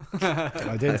twat.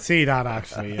 I didn't see that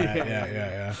actually.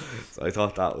 Yeah. So I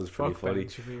thought that was pretty Fuck funny. Ben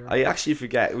Shapiro. I actually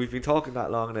forget, we've been talking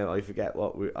that long now, I forget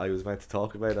what I was meant to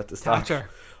talk about at the start. Thatcher.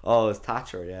 Oh, it's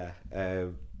Thatcher, yeah.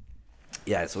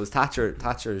 Yeah, so it's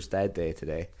Thatcher's dead day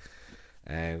today,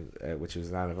 which was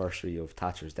an anniversary of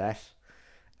Thatcher's death.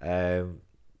 A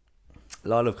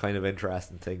lot of kind of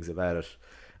interesting things about it.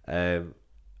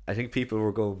 I think people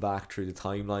were going back through the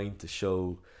timeline to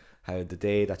show how the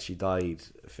day that she died,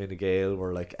 Fine Gael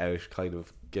were like out kind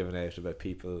of giving out about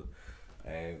people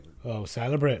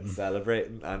Celebrating.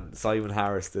 celebrating, and Simon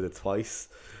Harris did it twice.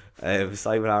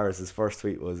 Simon Harris's first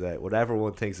tweet was, whatever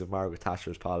one thinks of Margaret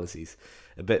Thatcher's policies,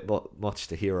 a bit much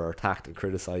to hear her attacked and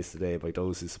criticised today by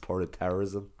those who supported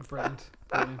terrorism. Brilliant.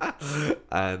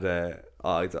 And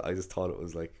I just thought it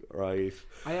was like, right.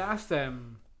 I asked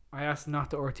not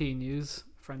the RT News,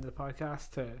 friend of the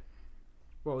podcast,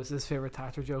 what was his favourite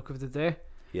Thatcher joke of the day.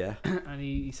 Yeah. And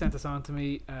he sent this on to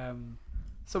me.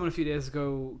 Someone a few days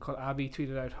ago called Abby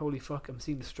tweeted out, "Holy fuck, I'm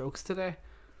seeing the Strokes today."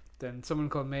 Then someone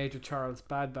called Major Charles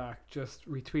Badback just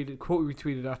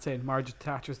retweeted that saying, "Margaret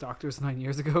Thatcher's doctors 9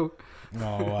 years ago."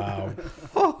 Oh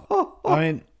wow. I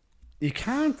mean, you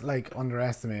can't like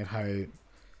underestimate how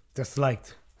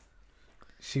disliked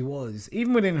she was,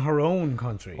 even within her own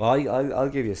country. Well, I'll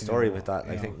give you a story know, about that.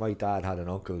 I you think know. my dad had an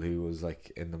uncle who was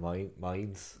like in the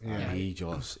mines, Yeah. and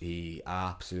he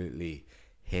absolutely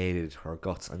hated her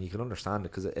guts, and you can understand it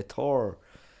because it tore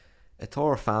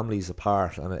families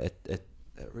apart, and it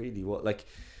really was like,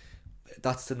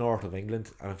 that's the north of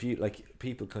England, and if you like,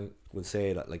 people would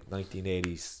say that like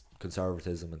 1980s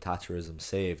conservatism and Thatcherism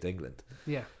saved England,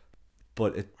 Yeah.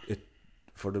 but it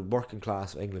for the working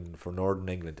class of England, for Northern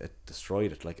England, it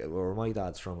destroyed it. Like where my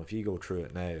dad's from, if you go through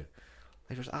it now, like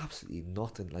there's absolutely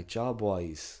nothing, like job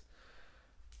wise,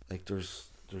 like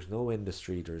there's no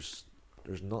industry, there's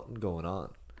nothing going on.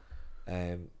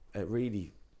 It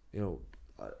really, you know,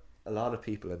 a lot of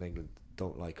people in England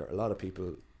don't like her. A lot of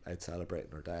people out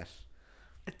celebrating her death.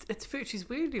 It's fair. She's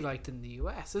weirdly liked in the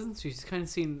US, isn't she? She's kind of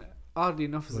seen, oddly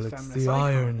enough, as Well, a it's feminist the icon,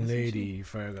 Iron isn't she? Lady,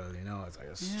 Fergal. You know, it's like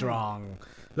a strong.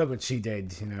 Look what she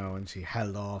did. You know, and she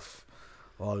held off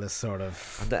all this sort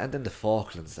of. And then the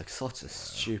Falklands, like such a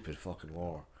stupid fucking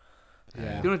war.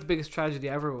 Yeah. You know what the biggest tragedy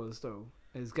ever was, though?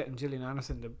 Is getting Gillian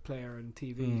Anderson to play her on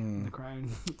TV in The Crown.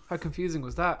 How confusing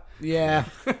was that? Yeah.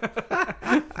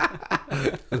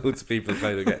 Loads of people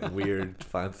kind of getting weird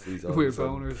fantasies. all of a Weird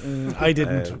sudden. boners. I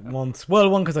didn't once. Well,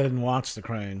 one because I didn't watch The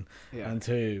Crown, Yeah. and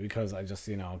two because I just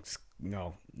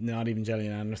not even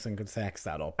Gillian Anderson could sex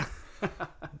that up.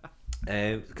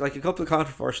 Like a couple of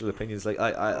controversial opinions. Like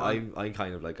I'm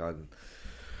kind of like I'm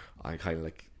kind of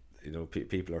like, you know,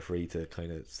 people are free to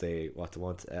kind of say what they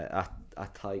want.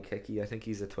 At Ty Kicky, I think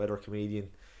he's a Twitter comedian.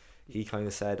 He kind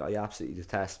of said, "I absolutely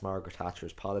detest Margaret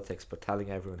Thatcher's politics, but telling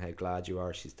everyone how glad you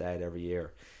are she's dead every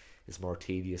year is more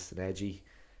tedious than edgy."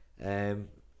 I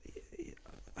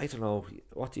don't know.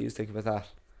 What do you think about that?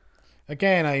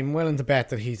 Again, I'm willing to bet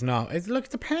that he's not. It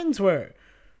depends where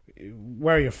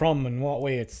you're from and what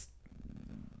way it's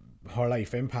her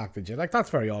life impacted you. Like,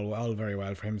 that's all very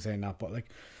well for him saying that, but like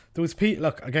there was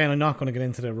look, again, I'm not going to get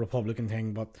into the Republican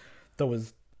thing, but there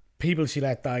was people she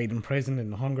let died in prison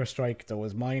in the hunger strike. There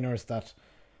was miners that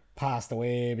passed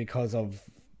away because of,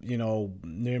 you know,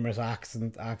 numerous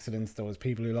accidents. There was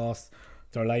people who lost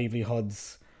their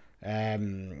livelihoods.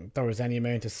 There was any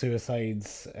amount of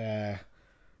suicides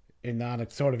in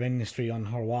that sort of industry on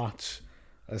her watch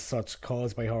as such,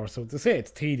 caused by her. So to say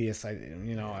it's tedious, I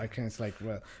kind of like,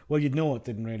 well, you'd know it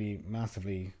didn't really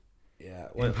massively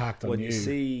impact on when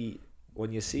you.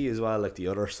 When you see as well, like, the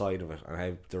other side of it and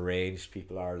how deranged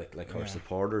people are, like her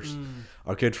supporters.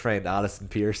 Our good friend Alison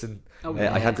Pearson,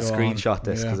 I had to Go on. screenshot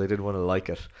this Yeah. because I didn't want to like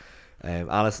it.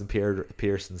 Alison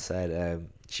Pearson said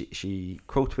she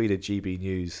quote tweeted GB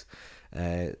News,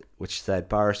 which said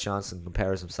Boris Johnson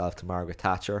compares himself to Margaret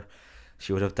Thatcher.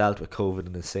 She would have dealt with COVID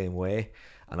in the same way.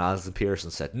 And Alison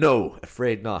Pearson said, "No,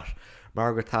 afraid not.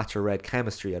 Margaret Thatcher read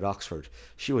chemistry at Oxford.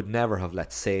 She would never have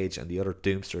let Sage and the other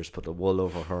doomsters put the wool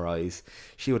over her eyes.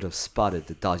 She would have spotted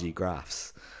the dodgy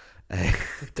graphs."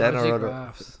 Then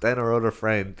our other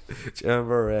friend, do you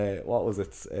remember what was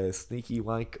it? Sneaky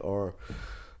Wank or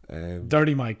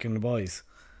Dirty Mike and the boys.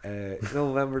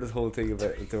 remember this whole thing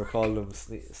about they were calling him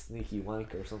Sneaky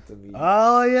Wank or something.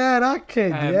 Oh yeah, that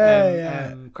kid.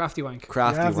 Crafty Wank.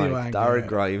 Crafty Crafty Wank. Wank, Darren yeah.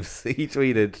 Grimes. He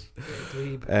tweeted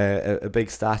Dweeb. a big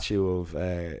statue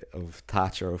of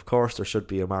Thatcher. Of course, there should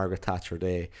be a Margaret Thatcher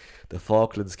Day. The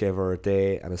Falklands gave her a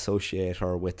day and associate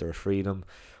her with their freedom.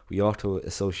 We ought to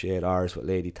associate ours with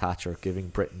Lady Thatcher, giving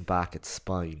Britain back its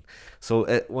spine. So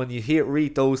when you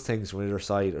read those things from the other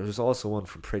side, there's also one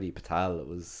from Priti Patel. It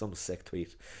was some sick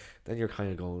tweet. Then you're kind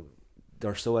of going,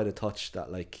 they're so out of touch that,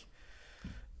 like,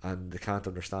 and they can't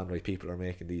understand why people are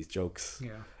making these jokes.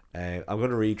 Yeah. I'm going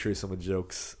to read through some of the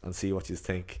jokes and see what you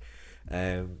think.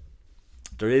 There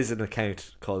is an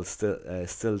account called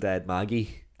Still Dead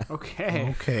Maggie.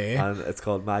 Okay. And it's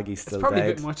called Maggie It's Still probably a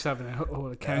Dead. bit much having a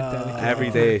whole account dedicated.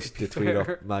 Every day they tweet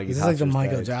up Maggie This is like the Thatcher's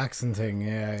Michael dead. Jackson thing.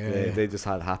 Yeah. They just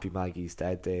had Happy Maggie's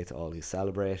Dead Day to all who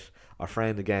celebrate. Our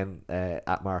friend again,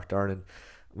 at Mark Durnan,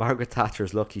 Margaret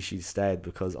Thatcher's lucky she's dead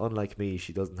because unlike me,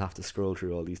 she doesn't have to scroll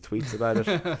through all these tweets about it.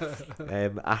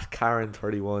 At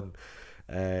Karen31,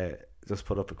 just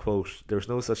put up a quote: "There's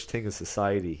no such thing as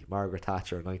society." Margaret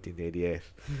Thatcher,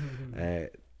 1988.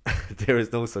 There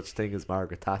is no such thing as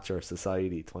Margaret Thatcher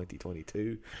Society,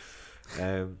 2022.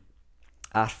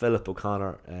 At Philip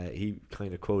O'Connor, he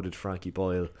kind of quoted Frankie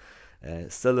Boyle.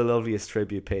 Still the loveliest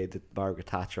tribute paid to Margaret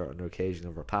Thatcher on the occasion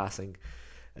of her passing.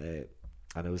 And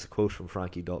it was a quote from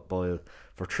Frankie Boyle: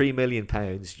 "For £3 million,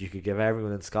 you could give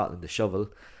everyone in Scotland a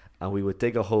shovel, and we would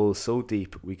dig a hole so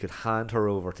deep we could hand her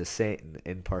over to Satan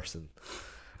in person."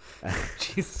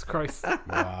 Jesus Christ.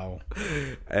 Wow.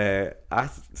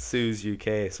 At Sue's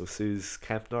UK, so Sue's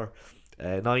Kempner,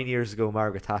 9 years ago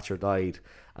Margaret Thatcher died,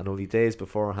 and only days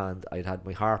beforehand I'd had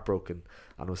my heart broken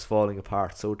and was falling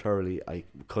apart so thoroughly I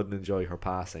couldn't enjoy her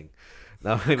passing.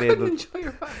 Now I'm able. Enjoy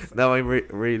your passing. Now I'm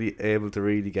really able to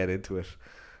really get into it.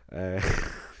 There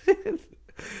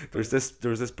was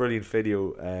this brilliant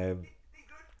video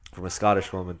from a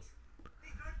Scottish woman.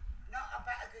 Not a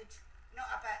bit of good, not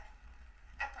a bit.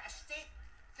 I put a stake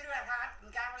through her heart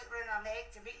and garlic round her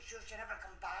neck to make sure she never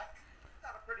come back.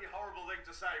 That's a pretty horrible thing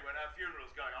to say when her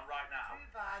funeral's going on right now.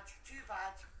 Too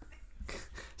bad.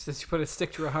 So she put a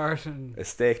stick to her heart and A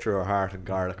stake through her heart and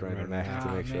garlic around her neck to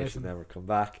Ah, make sure she'd amazing. never come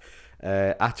back.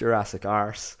 At Jurassic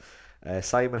Arse,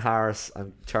 Simon Harris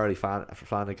and Charlie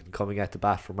Flanagan coming out to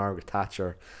bat for Margaret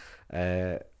Thatcher,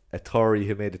 a Tory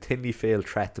who made a thinly veiled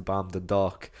threat to bomb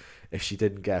Dundalk if she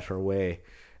didn't get her way.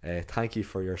 Thank you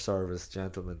for your service,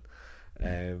 gentlemen.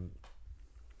 And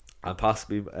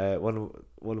possibly one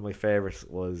of my favourites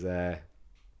was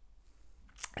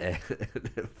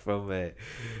from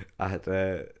at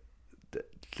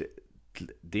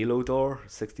Delodor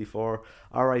 64.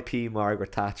 R.I.P.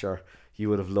 Margaret Thatcher. You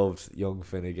would have loved young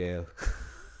Fine Gael.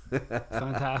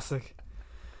 fantastic.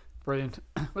 Brilliant.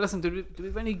 Well, listen, do we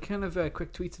have any kind of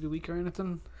quick tweets of the week or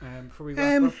anything before we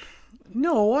wrap up?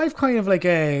 No, I've kind of like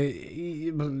a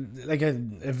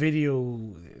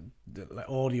video, like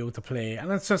audio to play,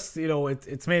 and it's just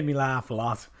it's made me laugh a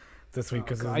lot this week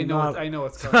because I know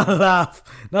what's going not on.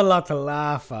 not a lot to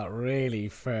laugh at really,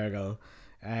 Fergal.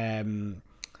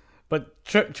 But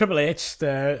Triple H,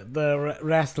 the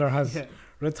wrestler, has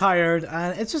retired,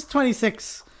 and it's just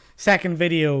 26-second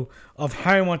video of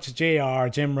how much JR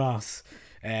Jim Ross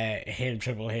hated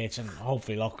Triple H, and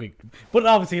hopefully but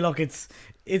obviously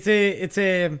it's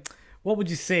a what would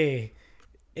you say?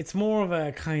 It's more of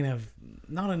a kind of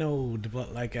not an ode,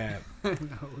 but like a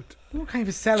more kind of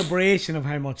a celebration of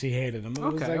how much he hated him. It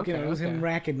was like it was him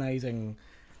recognizing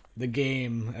the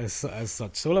game as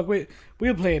such. So look,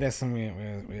 we'll play this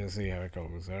and we'll see how it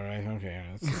goes. All right, okay.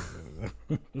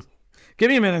 Give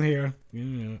me a minute here.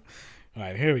 All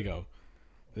right, here we go.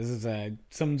 This is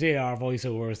some JR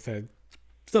voiceovers to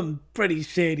some pretty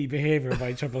shady behaviour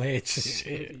by Triple H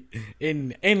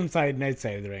inside and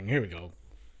outside of the ring. Here we go.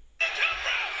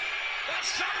 That's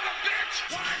son of a bitch!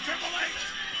 Why, Triple H?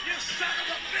 You son of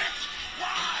a bitch!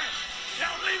 Why?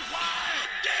 Tell me why!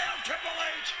 Damn Triple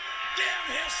H! Damn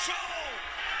his soul!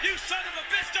 You son of a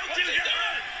bitch! Don't you hit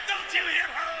her! Don't you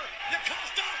hit her! You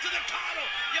cost off to the title!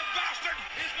 You bastard!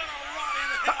 He's gonna rot in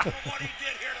hell for what he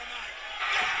did here tonight!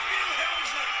 Damn you,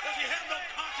 Helmsley! Does he have no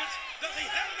conscience? Does he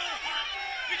have no heart?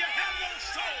 Do you have no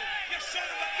soul? You son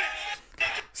of a bitch!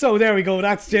 So there we go.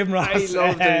 That's Jim I Ross.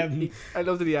 love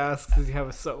that he asks, does he have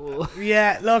a soul?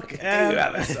 Yeah, look. you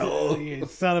have a soul? You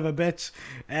son of a bitch.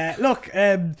 Look,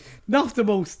 not the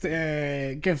most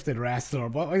gifted wrestler,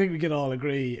 but I think we can all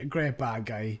agree, a great bad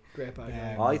guy. Great bad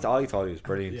guy. I thought he was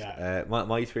brilliant. Yeah.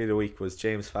 My tweet of the week was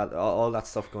James Felton. All that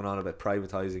stuff going on about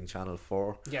privatising Channel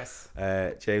 4. Yes.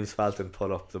 James Felton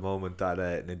put up the moment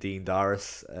that Nadine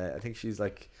Dorris, I think she's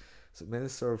like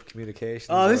Minister of Communications.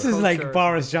 Oh, this is Culture. like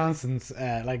Boris Johnson's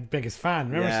like biggest fan.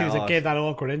 Remember, Yeah, she was like, oh, gave that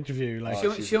awkward interview. Like,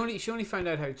 She only found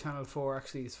out how Channel 4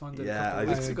 actually is funded Yeah, a couple I of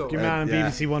weeks just- ago. your man on yeah.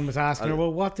 BBC One was asking her,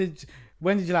 well,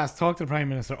 when did you last talk to the Prime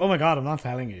Minister? Oh my God, I'm not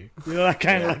telling you. You know, that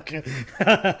kind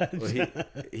of Well,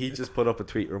 he just put up a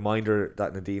tweet reminder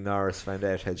that Nadine Norris found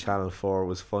out how Channel 4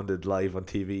 was funded live on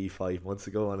TV 5 months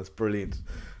ago, and it's brilliant.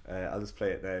 I'll just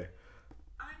play it now.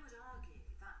 I would argue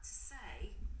that to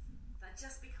say that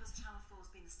just because Channel 4 has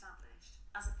been established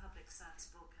as a public service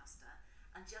broadcaster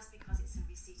and just because it's in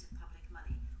receipt of public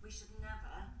money, we should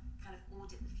never kind of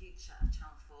audit the future of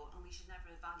Channel 4 and we should never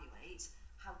evaluate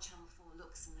how Channel 4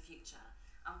 looks in the future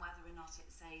and whether or not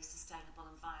it's a sustainable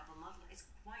and viable model. It's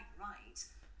quite right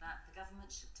that the government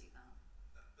should do that.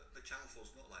 But Channel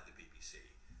 4's not like the BBC.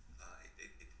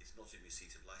 It's not in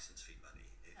receipt of licence fee money.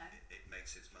 It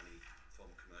makes its money from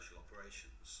commercial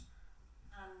operations.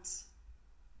 And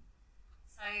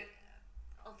so,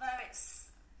 although it's,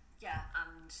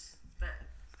 and that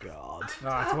God.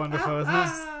 Oh, it's wonderful, isn't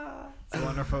it? It's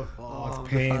wonderful. Oh, it's I'm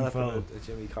painful. a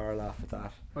Jimmy Carr laugh at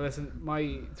that. Well, listen,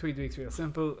 my tweet week's real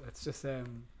simple. It's just at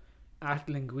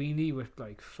Linguini with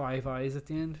like 5 eyes at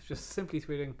the end, just simply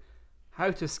tweeting how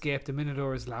to escape the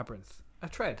Minotaur's labyrinth. A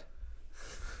tread.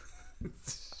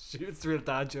 It's a real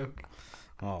dad joke.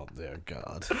 Oh dear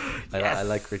God. I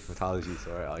like Greek mythology,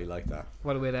 so I like that.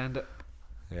 What a way to end it.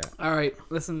 Yeah. All right,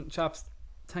 listen, chaps.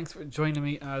 Thanks for joining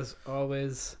me as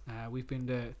always. We've been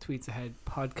the Tweets Ahead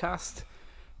podcast.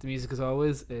 The music, as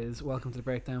always, is Welcome to the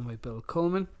Breakdown by Bill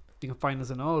Coleman. You can find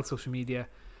us on all social media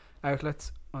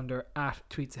outlets under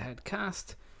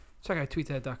 @TweetsAheadCast. Check out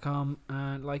tweetsahead.com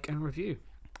and like and review.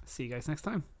 See you guys next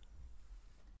time.